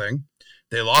 2-0.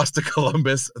 They lost to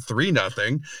Columbus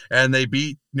 3-0, and they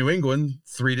beat New England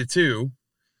 3-2.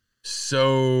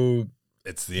 So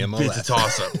it's the MLS. It's a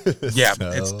toss-up. Yeah,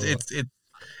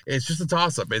 it's just a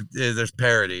toss-up. There's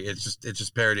parity. It's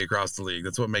just parity across the league.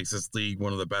 That's what makes this league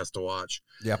one of the best to watch.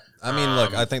 Yeah, I mean,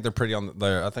 look, I think they're pretty on.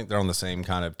 I think they're on the same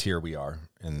kind of tier we are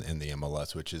in the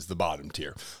MLS, which is the bottom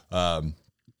tier. As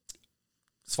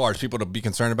far as people to be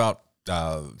concerned about,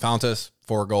 Fountas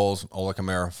 4 goals, Ola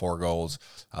Kamara 4 goals,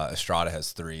 Estrada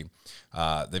has 3.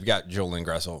 They've got Julian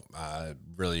Gressel,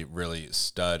 really, really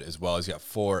stud as well. He's got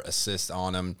 4 assists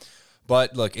on him.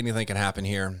 But look, anything can happen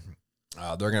here.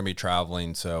 They're going to be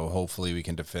traveling, so hopefully we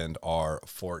can defend our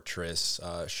fortress.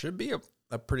 Should be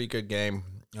a pretty good game.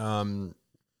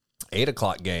 8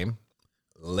 o'clock game,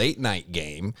 late night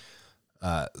game.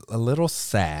 A little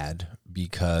sad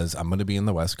because I'm going to be in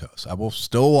the West Coast. I will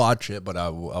still watch it, but I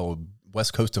will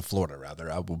West Coast of Florida,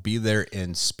 rather. I will be there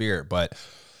in spirit, but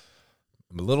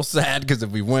I'm a little sad because if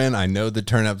we win, I know the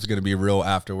turnout is going to be real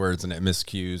afterwards and it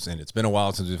miscues, and it's been a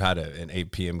while since we've had an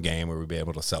 8 p.m. game where we'll be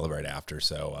able to celebrate after.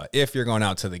 So if you're going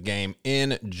out to the game,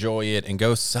 enjoy it and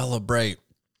go celebrate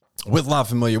with La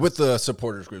Familia, with the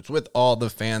supporters groups, with all the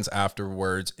fans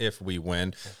afterwards if we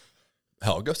win.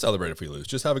 Hell, go celebrate if we lose.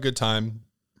 Just have a good time.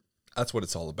 That's what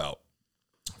it's all about.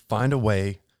 Find a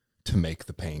way to make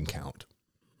the pain count.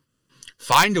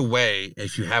 Find a way,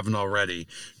 if you haven't already,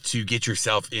 to get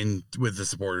yourself in with the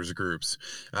supporters groups.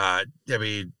 I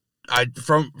mean,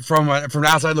 from the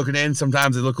outside looking in,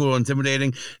 sometimes they look a little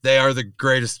intimidating. They are the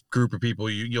greatest group of people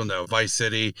you'll know. Vice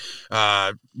City,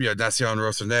 Nacion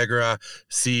Rosa Negra,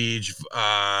 Siege,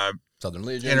 Southern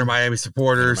Legion, Inter Miami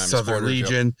supporters, Southern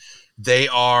Legion. Yep. They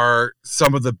are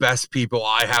some of the best people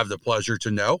I have the pleasure to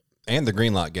know. And the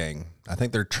Greenlock Gang. I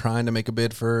think they're trying to make a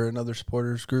bid for another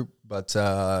supporters group, but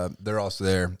they're also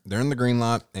there. They're in the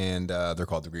Greenlock, and they're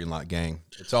called the Greenlock Gang.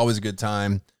 It's always a good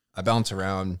time. I bounce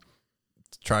around,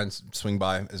 try and swing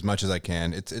by as much as I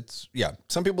can. It's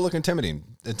some people look intimidating.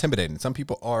 Some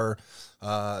people are,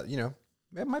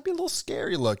 it might be a little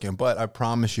scary looking, but I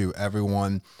promise you,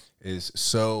 everyone is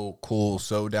so cool,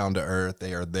 so down to earth.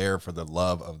 They are there for the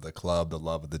love of the club, the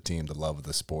love of the team, the love of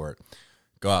the sport.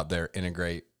 Go out there,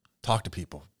 integrate, talk to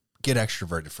people, get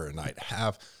extroverted for a night,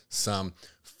 have some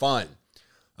fun.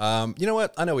 You know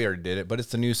what? I know we already did it, but it's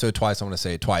the news, so twice I want to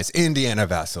say it twice. Indiana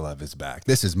Vassilev is back.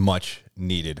 This is much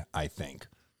needed, I think.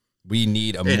 We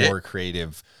need a more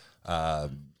creative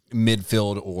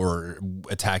midfield or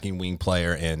attacking wing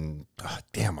player, and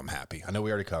damn, I'm happy. I know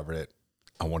we already covered it.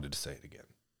 I wanted to say it again.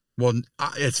 Well,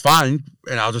 it's fine,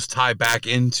 and I'll just tie back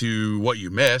into what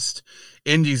you missed.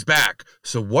 Indy's back.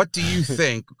 So what do you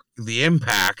think the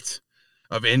impact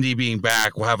of Indy being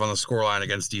back will have on the scoreline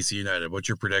against DC United? What's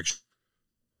your prediction?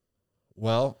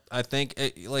 Well, I think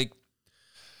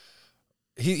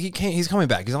he's coming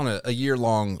back. He's on a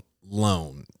year-long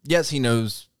loan. Yes, he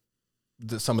knows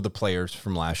some of the players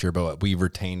from last year, but we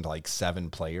retained like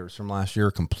 7 players from last year.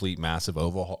 Complete massive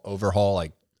overhaul.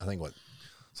 Like I think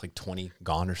it's like 20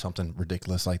 gone or something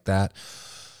ridiculous like that.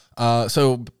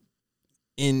 So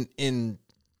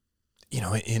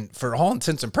for all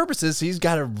intents and purposes, he's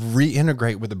got to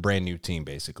reintegrate with a brand new team,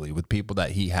 basically, with people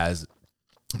that he has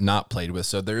not played with.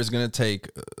 So there is going to take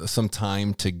some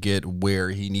time to get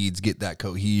where he needs, get that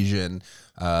cohesion,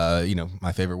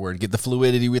 my favorite word, get the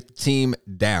fluidity with the team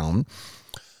down.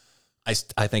 I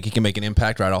think he can make an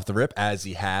impact right off the rip, as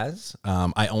he has.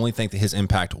 I only think that his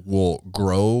impact will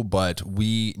grow, but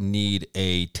we need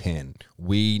a 10.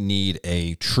 We need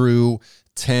a true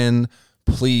 10.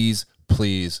 Please,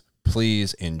 please,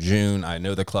 please, in June. I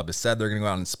know the club has said they're going to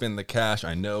go out and spend the cash.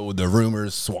 I know the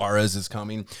rumors Suarez is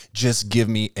coming. Just give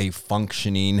me a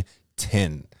functioning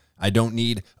 10. I don't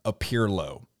need a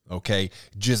Pirlo, okay?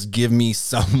 Just give me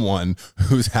someone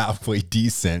who's halfway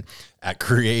decent at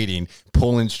creating,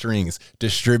 pulling strings,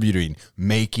 distributing,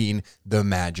 making the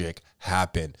magic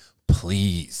happen.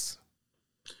 Please.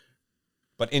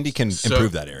 But Indy can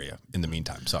improve that area in the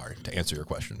meantime. Sorry, to answer your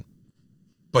question.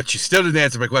 But you still didn't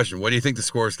answer my question. What do you think the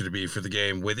score is going to be for the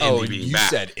game with Indy being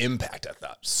back? You said impact, I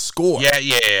thought. Score. Yeah,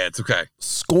 it's okay.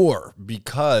 Score,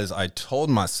 because I told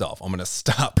myself I'm going to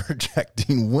stop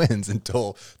projecting wins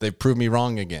until they prove me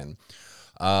wrong again.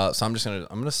 So I'm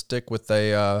going to stick with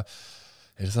it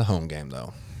is a home game,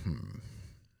 though.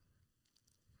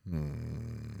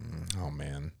 Oh,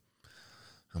 man.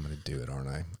 I'm going to do it, aren't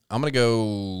I? I'm going to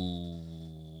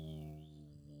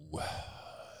go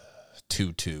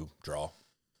 2-2 draw.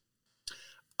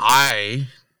 I'm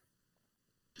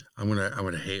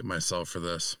gonna hate myself for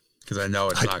this because I know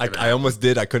it's not gonna happen. I almost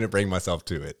did. I couldn't bring myself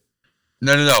to it.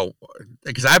 No.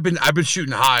 Because I've been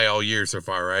shooting high all year so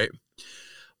far, right?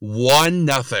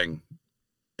 1-0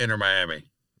 Inter Miami.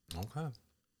 Okay.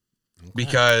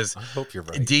 Because I hope you're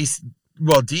right.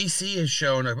 DC has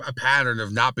shown a pattern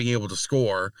of not being able to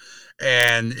score,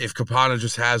 and if Campana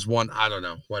just has one, I don't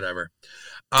know, whatever.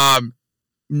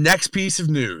 Next piece of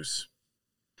news.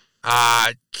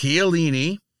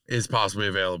 Chiellini is possibly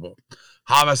available.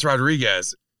 James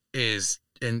Rodriguez is,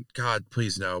 and God,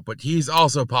 please no, but he's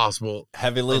also possible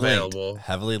heavily available.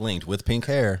 Heavily linked with pink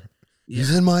hair. Yeah.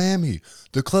 He's in Miami.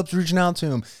 The club's reaching out to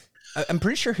him. I'm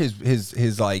pretty sure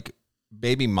his like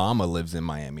baby mama lives in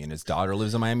Miami and his daughter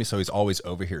lives in Miami, so he's always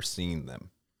over here seeing them.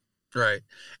 Right.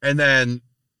 And then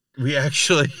we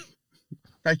actually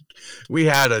we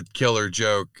had a killer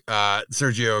joke.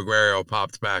 Sergio Aguero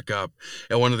popped back up,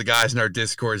 and one of the guys in our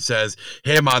Discord says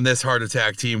him on this heart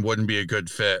attack team wouldn't be a good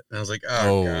fit. And I was like,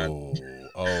 God.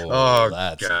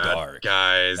 That's God, dark,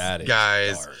 guys.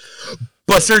 Dark.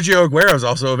 But Sergio Aguero is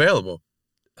also available.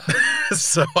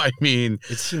 So I mean,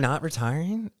 is he not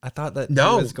retiring? I thought that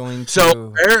no. He was going to.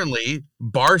 So apparently,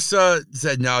 Barca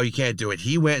said no, you can't do it.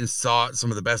 He went and sought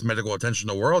some of the best medical attention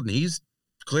in the world, and he's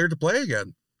cleared to play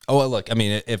again. Oh, well, look, I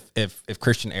mean, if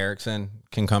Christian Eriksen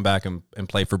can come back and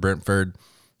play for Brentford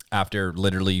after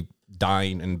literally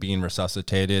dying and being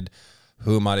resuscitated,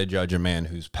 who am I to judge a man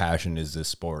whose passion is this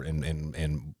sport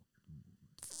and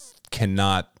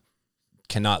cannot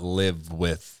live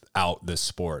without this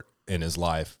sport in his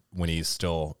life when he's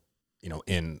still,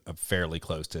 in a fairly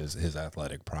close to his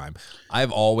athletic prime. I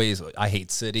hate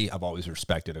City. I've always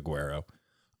respected Aguero.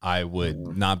 I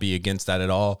would not be against that at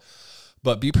all.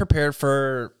 But be prepared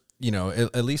for,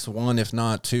 at least one, if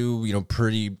not two,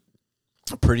 pretty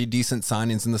decent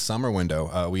signings in the summer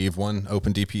window. We have one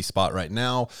open DP spot right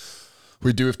now.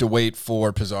 We do have to wait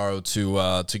for Pizarro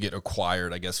to get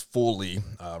acquired, I guess, fully,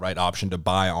 right option to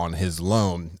buy on his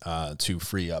loan to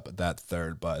free up that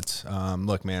third. But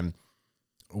look, man,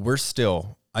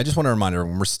 I just want to remind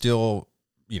everyone, we're still,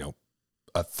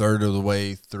 a third of the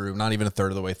way through, not even a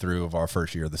third of the way through of our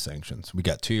first year of the sanctions. We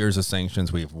got 2 years of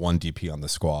sanctions. We have one DP on the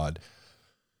squad.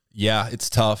 Yeah, it's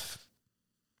tough.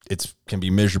 It can be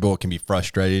miserable. It can be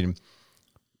frustrating.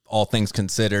 All things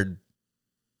considered,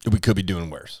 we could be doing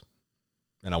worse.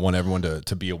 And I want everyone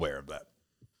to be aware of that.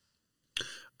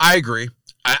 I agree.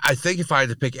 I think if I had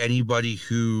to pick anybody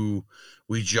who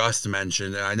we just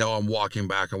mentioned, and I know I'm walking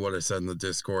back on what I said in the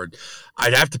Discord,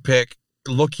 I'd have to pick,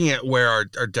 looking at where our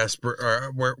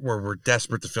desperate, where we're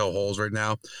desperate to fill holes right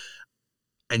now,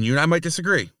 and you and I might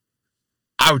disagree.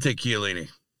 I would take Chiellini.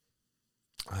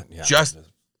 Just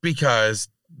because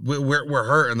we're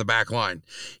hurt in the back line.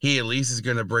 He at least is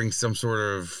going to bring some sort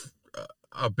of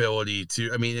ability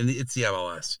to, I mean, and it's the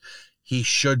MLS. He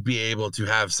should be able to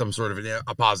have some sort of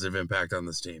a positive impact on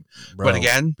this team. Bro, but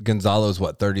again, Gonzalo's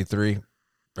what, 33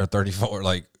 or 34?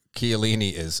 Like,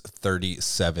 Chiellini is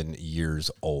 37 years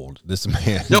old. This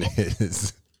man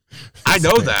is. I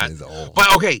know that.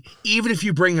 But okay, even if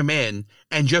you bring him in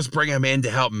and just bring him in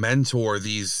to help mentor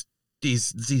these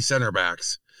center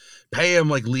backs, pay him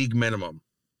like league minimum.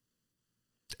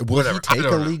 Will he take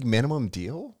a league minimum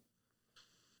deal?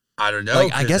 I don't know.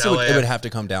 Like, I guess it would have to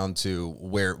come down to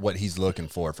what he's looking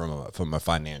for from a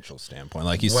financial standpoint.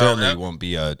 Like, he certainly won't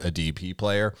be a DP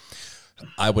player.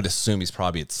 I would assume he's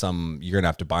probably at you're gonna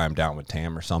have to buy him down with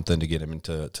TAM or something to get him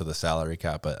into the salary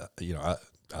cap. But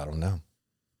I don't know.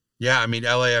 Yeah, I mean,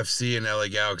 LAFC and LA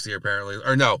Galaxy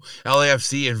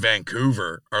LAFC and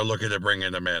Vancouver are looking to bring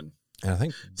him in. And I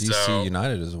think DC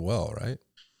United as well, right?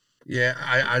 Yeah,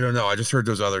 I don't know. I just heard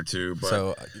those other two.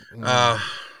 But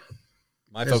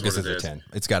my focus is a 10.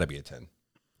 It's got to be a 10.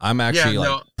 I'm actually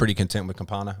pretty content with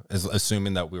Campana,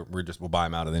 assuming that we'll buy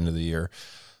him out at the end of the year.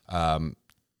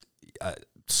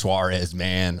 Suarez,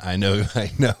 man, I know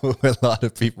a lot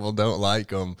of people don't like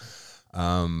him,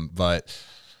 but.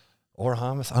 Or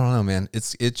Hamas, I don't know, man.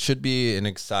 It should be an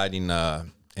exciting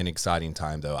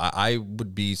time, though. I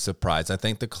would be surprised. I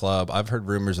think the club. I've heard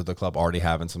rumors of the club already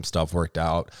having some stuff worked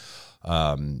out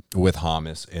with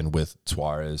Hamas and with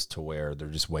Suarez, to where they're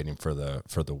just waiting for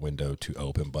the window to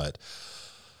open. But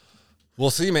we'll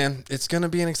see, man. It's gonna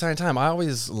be an exciting time. I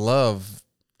always love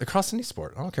across any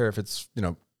sport. I don't care if it's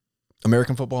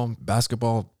American football,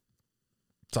 basketball,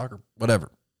 soccer,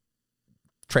 whatever.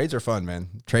 Trades are fun, man.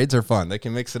 Trades are fun. They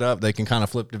can mix it up. They can kind of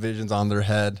flip divisions on their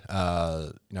head.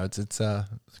 It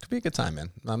could be a good time, man.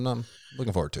 I'm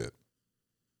looking forward to it.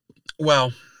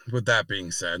 Well, with that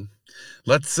being said,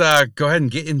 let's go ahead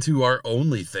and get into our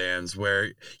OnlyFans,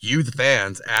 where you, the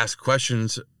fans, ask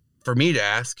questions for me to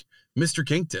ask Mr.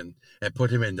 Kington and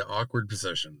put him into awkward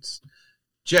positions.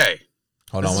 Jay.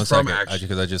 Hold on one second,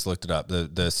 because I just looked it up.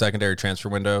 The secondary transfer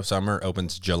window, summer,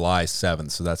 opens July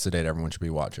 7th, so that's the date everyone should be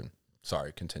watching.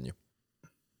 Sorry, continue.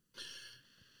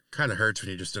 Kind of hurts when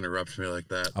you just interrupt me like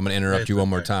that. I'm going to interrupt you one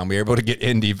more time. We were able to get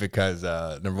Indy because,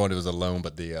 number one, it was a loan,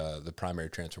 but the primary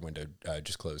transfer window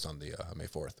just closed on the May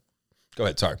 4th. Go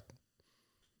ahead, sorry.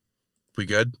 We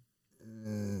good?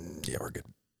 Yeah, we're good.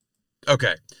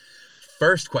 Okay.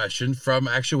 First question from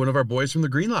actually one of our boys from the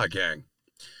Greenlaw Gang.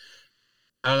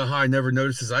 I don't know how I never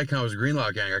noticed his icon was a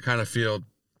Greenlaw Gang. I kind of feel,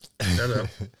 shut up.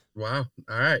 Wow.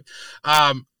 All right.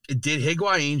 Did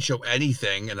Higuain show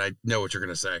anything, and I know what you're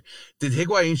going to say, did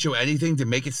Higuain show anything to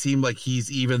make it seem like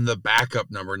he's even the backup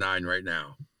number 9 right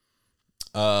now?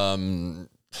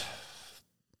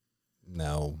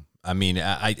 No. I mean,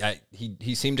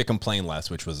 he seemed to complain less,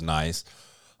 which was nice.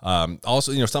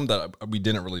 Also, some that we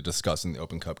didn't really discuss in the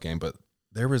Open Cup game, but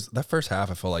there was that first half,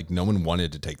 I felt like no one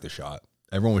wanted to take the shot.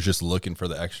 Everyone was just looking for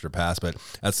the extra pass. But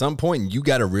at some point, you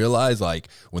got to realize, like,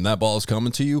 when that ball is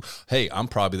coming to you, hey, I'm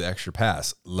probably the extra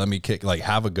pass. Let me kick, like,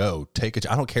 have a go. Take it.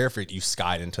 I don't care if you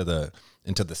skied into the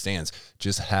stands.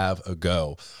 Just have a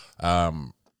go.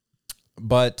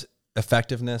 But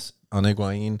effectiveness on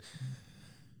Higuain,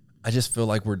 I just feel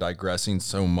like we're digressing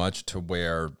so much to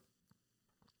where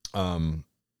I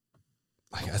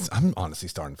guess I'm honestly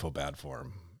starting to feel bad for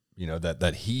him.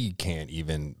 That he can't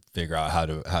even figure out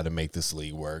how to make this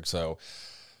league work. So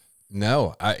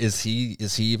no, is he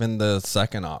even the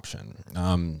second option?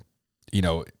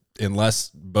 Unless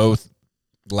both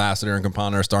Lassiter and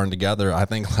Campana are starting together, I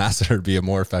think Lassiter would be a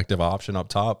more effective option up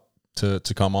top to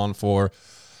come on for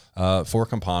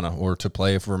Campana, or to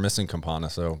play if we're missing Campana.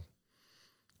 So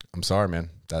I'm sorry, man.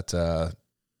 I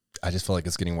just feel like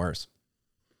it's getting worse.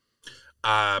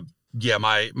 Yeah,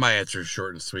 my answer is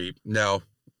short and sweet. No.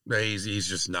 He's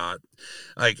just not.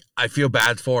 Like, I feel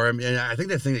bad for him, and I think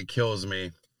the thing that kills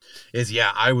me is,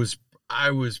 I was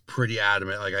pretty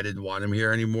adamant, like, I didn't want him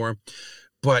here anymore.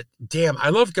 But damn, I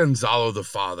love Gonzalo the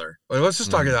father. Like, let's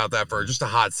just talk about that for just a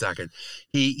hot second.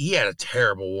 He had a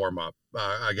terrible warm up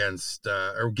against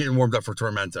or getting warmed up for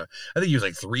Tormenta. I think he was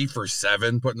like 3 for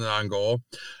 7 putting it on goal.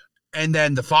 And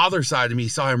then the father side of me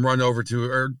saw him run over to,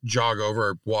 or jog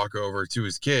over, or walk over to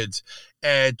his kids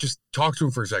and just talk to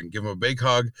him for a second, give him a big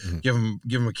hug, give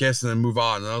him a kiss, and then move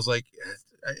on. And I was like,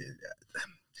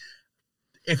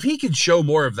 if he could show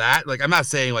more of that, like I'm not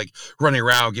saying like running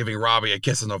around giving Robbie a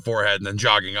kiss on the forehead and then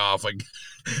jogging off, like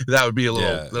that would be a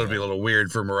little be a little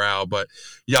weird for morale. But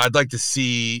yeah, I'd like to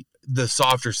see the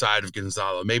softer side of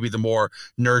Gonzalo, maybe the more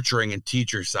nurturing and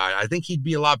teacher side. I think he'd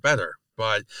be a lot better.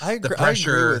 But I agree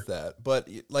with that. But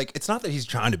like, it's not that he's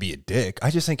trying to be a dick. I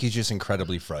just think he's just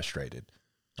incredibly frustrated.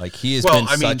 Like he has been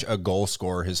such a goal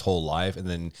scorer his whole life, and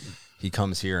then he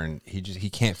comes here and he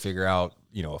can't figure out,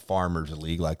 you know, a farmers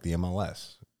league like the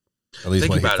MLS. At least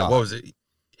think about it. What was it?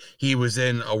 He was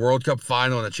in a World Cup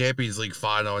final and a Champions League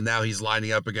final, and now he's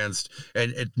lining up against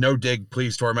and no dig,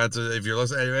 please, Tormenta. If you're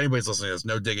listening, if anybody's listening to this,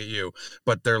 no dig at you.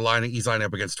 But he's lining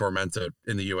up against Tormenta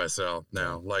in the USL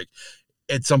now. Like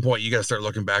at some point, you got to start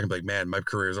looking back and be like, man, my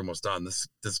career is almost done. This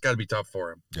got to be tough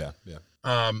for him.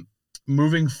 Yeah.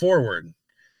 Moving forward.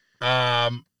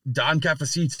 Don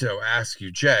Cafacito asks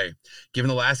you, Jay, given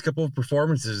the last couple of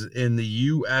performances in the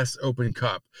U.S. Open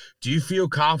Cup, do you feel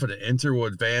confident Inter will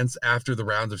advance after the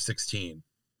round of 16?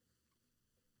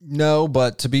 No,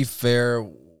 but to be fair,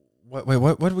 what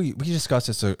we discussed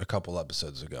this a couple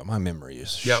episodes ago. My memory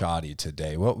is shoddy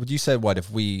today. What would you say? What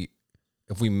if we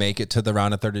make it to the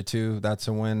round of 32, that's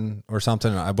a win or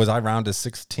something? Was I round of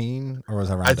 16 or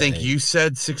was I round? I think 8? You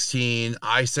said 16.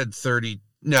 I said 30.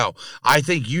 No, I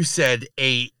think you said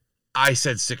 8. I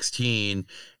said 16,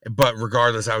 but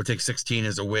regardless, I would take 16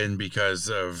 as a win because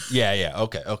of... Yeah.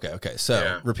 Okay.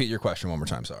 So repeat your question one more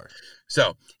time. Sorry.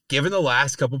 So given the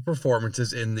last couple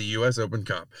performances in the U.S. Open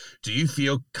Cup, do you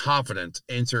feel confident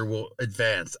Inter will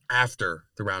advance after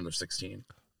the round of 16?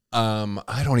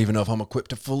 I don't even know if I'm equipped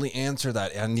to fully answer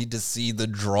that. I need to see the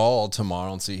draw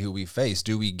tomorrow and see who we face.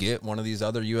 Do we get one of these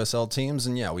other USL teams?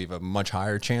 And yeah, we have a much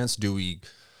higher chance. Do we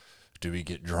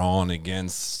get drawn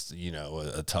against, you know,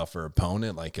 a tougher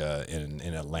opponent like in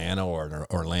Atlanta or in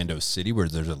Orlando City where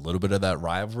there's a little bit of that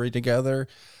rivalry together?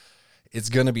 It's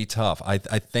going to be tough. I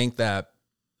think that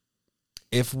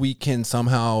if we can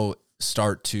somehow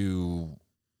start to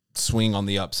swing on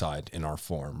the upside in our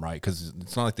form, right? Because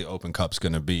it's not like the Open Cup's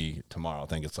going to be tomorrow. I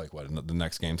think it's like, the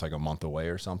next game's like a month away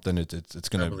or something. It's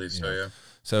going to... I believe so, yeah.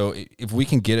 So if we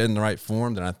can get it in the right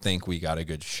form, then I think we got a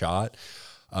good shot.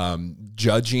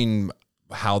 Judging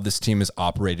how this team has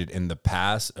operated in the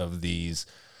past of these,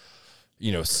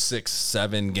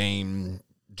 6-7 game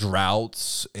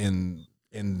droughts and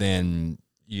then,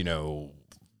 4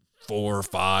 or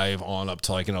 5 on up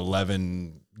to like an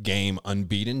 11 game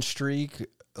unbeaten streak.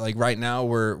 Like right now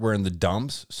we're in the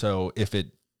dumps. So if it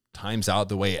times out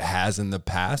the way it has in the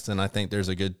past, then I think there's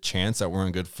a good chance that we're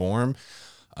in good form.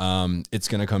 It's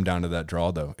going to come down to that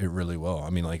draw, though. It really will. I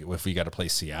mean, like, if we got to play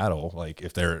Seattle, like,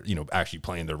 if they're, actually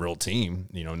playing the real team,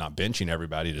 not benching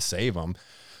everybody to save them,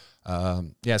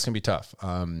 yeah, it's going to be tough.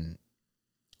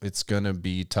 It's going to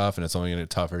be tough, and it's only going to get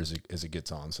tougher as it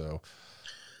gets on. So,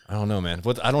 I don't know, man.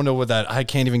 I don't know what that – I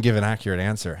can't even give an accurate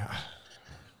answer.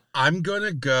 I'm going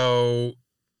to go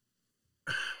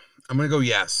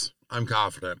yes. I'm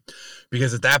confident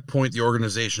because at that point, the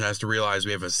organization has to realize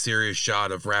we have a serious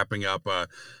shot of wrapping up a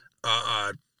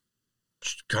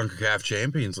CONCACAF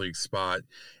Champions League spot.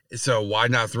 So why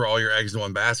not throw all your eggs in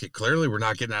one basket? Clearly, we're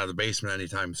not getting out of the basement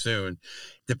anytime soon.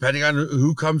 Depending on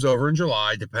who comes over in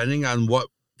July, depending on what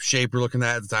shape we're looking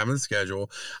at the time of the schedule,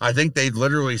 I think they'd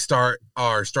literally start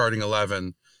our starting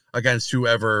 11 against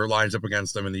whoever lines up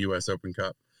against them in the U.S. Open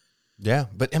Cup. Yeah,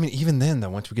 but I mean, even then, though,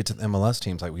 once we get to the MLS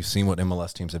teams, like we've seen what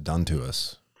MLS teams have done to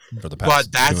us for the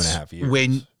past 2.5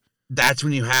 years. That's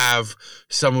when you have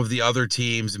some of the other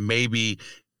teams maybe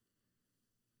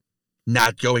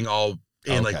not going all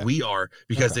in like we are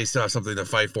because they still have something to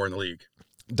fight for in the league.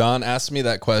 Don, ask me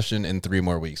that question in 3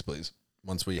 more weeks, please.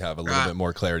 Once we have a little bit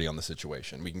more clarity on the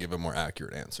situation, we can give a more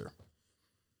accurate answer.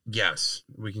 Yes,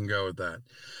 we can go with that.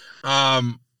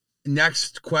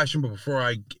 Next question, but before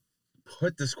I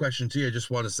put this question to you, I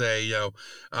just want to say,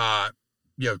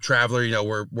 Traveler,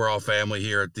 we're all family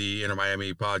here at the Inter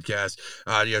Miami podcast.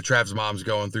 Trav's mom's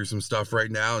going through some stuff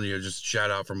right now, and just shout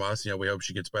out from us. We hope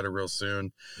she gets better real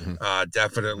soon. Mm-hmm.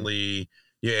 Definitely,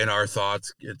 in our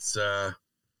thoughts, it's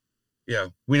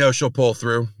we know she'll pull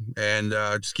through, and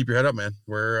just keep your head up, man.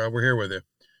 We're here with you.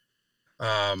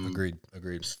 Agreed.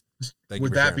 Thank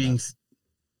with that being,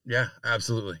 yeah,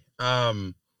 absolutely.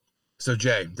 So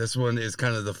Jay, this one is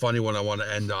kind of the funny one I want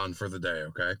to end on for the day.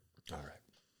 Okay. All right.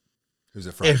 Who's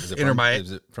it from? Is it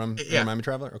from Inter Miami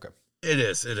Traveler? Okay. It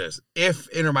is. If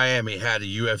Inter Miami had a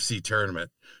UFC tournament,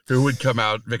 who would come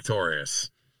out victorious?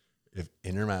 If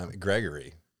Inter Miami,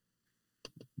 Gregory.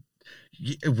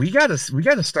 we gotta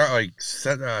start like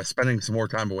spending some more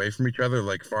time away from each other,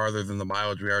 like farther than the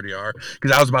mileage we already are.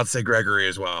 Because I was about to say Gregory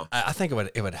as well. I think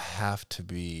it would have to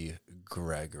be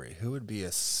Gregory. Who would be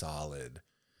a solid?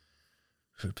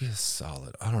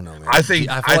 I don't know, man. I think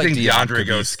Diop DeAndre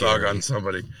goes thug on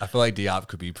somebody. I feel like Diop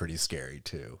could be pretty scary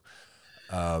too.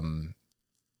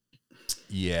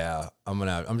 Yeah, I'm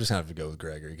just gonna have to go with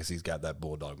Gregory because he's got that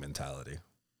bulldog mentality.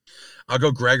 I'll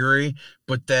go Gregory,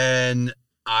 but then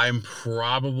I'm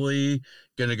probably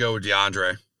gonna go with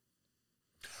DeAndre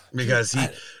because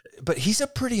but he's a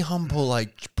pretty humble,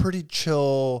 like pretty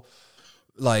chill,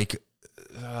 like.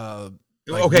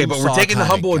 Okay, but we're taking the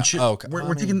humble and chill. Okay.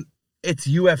 We're taking it's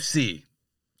UFC.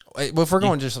 Well, if we're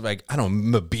going just like I don't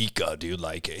know, Mabika, dude,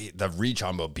 like the reach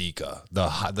on Mabika,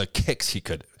 the kicks he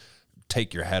could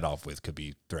take your head off with could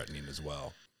be threatening as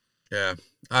well. Yeah,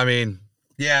 I mean,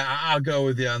 yeah, I'll go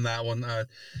with you on that one. I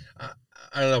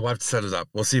don't know. We'll have to set it up.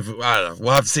 We'll see if We'll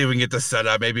have to see if we can get this set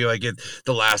up. Maybe like get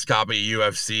the last copy of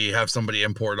UFC, have somebody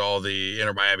import all the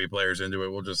Inter Miami players into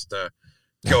it. We'll just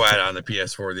go at it on the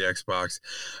PS4, the Xbox.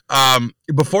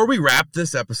 Before we wrap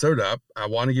this episode up, I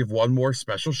want to give one more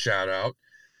special shout out.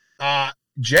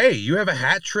 Jay, you have a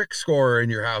hat trick scorer in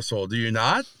your household, do you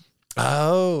not?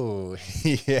 Oh,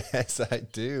 yes, I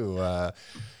do.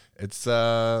 It's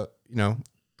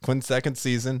Quinn's second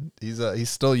season. He's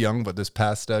still young, but this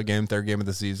past third game of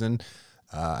the season,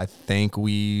 I think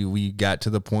we got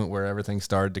to the point where everything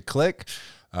started to click.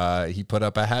 He put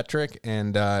up a hat trick,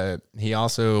 and he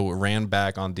also ran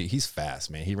back on he's fast,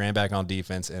 man. He ran back on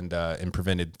defense and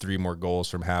prevented 3 more goals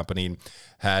from happening.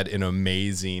 Had an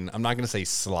amazing, I'm not going to say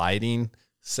sliding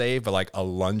save, but like a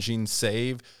lunging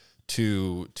save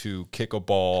to kick a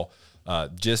ball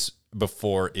just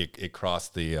before it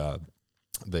crossed the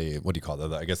what do you call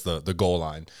that? I guess the goal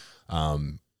line.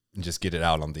 Just get it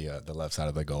out on the left side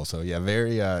of the goal. So yeah,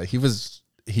 very he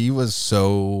was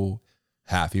so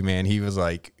happy, man. He was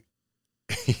like,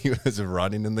 he was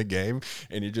running in the game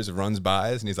and he just runs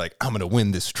by us and he's like, I'm going to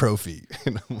win this trophy.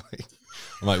 And I'm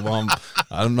like, well,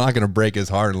 I'm not going to break his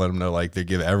heart and let him know, like they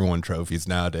give everyone trophies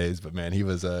nowadays, but man, he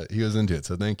was into it.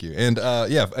 So thank you. And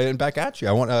and back at you.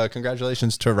 I want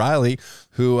congratulations to Riley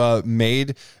who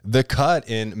made the cut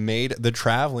and made the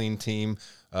traveling team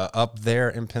up there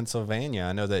in Pennsylvania.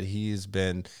 I know that he's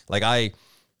been like, I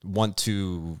want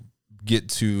to get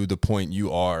to the point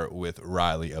you are with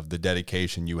Riley of the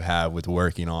dedication you have with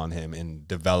working on him and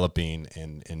developing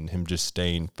and him just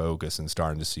staying focused and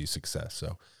starting to see success.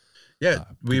 So yeah,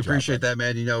 we appreciate that,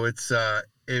 man. You know, it's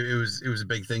it was a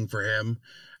big thing for him.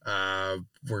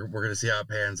 We're gonna see how it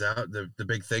pans out. The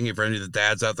big thing for any of the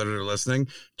dads out there that are listening,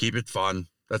 keep it fun.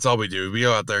 That's all we do. We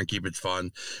go out there and keep it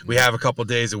fun. We have a couple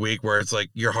days a week where it's like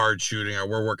you're hard shooting or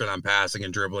we're working on passing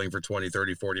and dribbling for 20,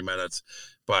 30, 40 minutes.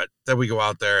 But then we go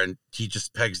out there and he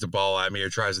just pegs the ball at me or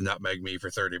tries to nutmeg me for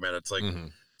 30 minutes. Like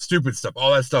stupid stuff.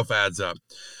 All that stuff adds up.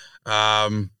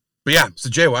 But yeah, so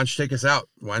Jay, why don't you take us out?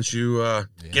 Why don't you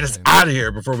get us out of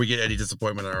here before we get any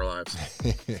disappointment in our lives?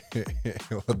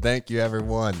 Well, thank you,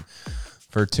 everyone,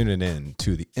 for tuning in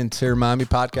to the Inter Miami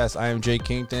podcast. I am Jay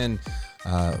Kington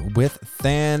with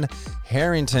Than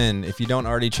Harrington. If you don't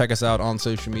already, check us out on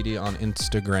social media on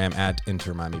Instagram at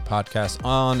Inter Miami Podcast,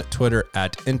 on Twitter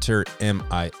at Inter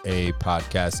MIA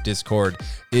Podcast. Discord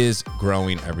is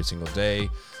growing every single day.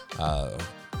 I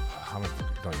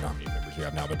don't know how many members we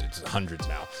have now, but it's hundreds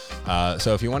now.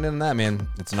 So if you want in on that, man,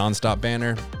 it's a nonstop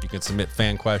banner. You can submit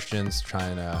fan questions, try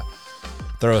and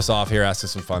throw us off here, ask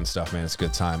us some fun stuff, man. It's a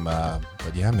good time.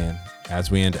 But yeah, man,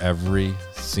 as we end every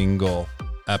single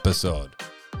episode,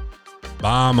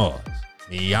 Vamos,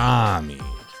 Miami.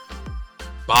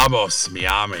 Vamos,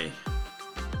 Miami.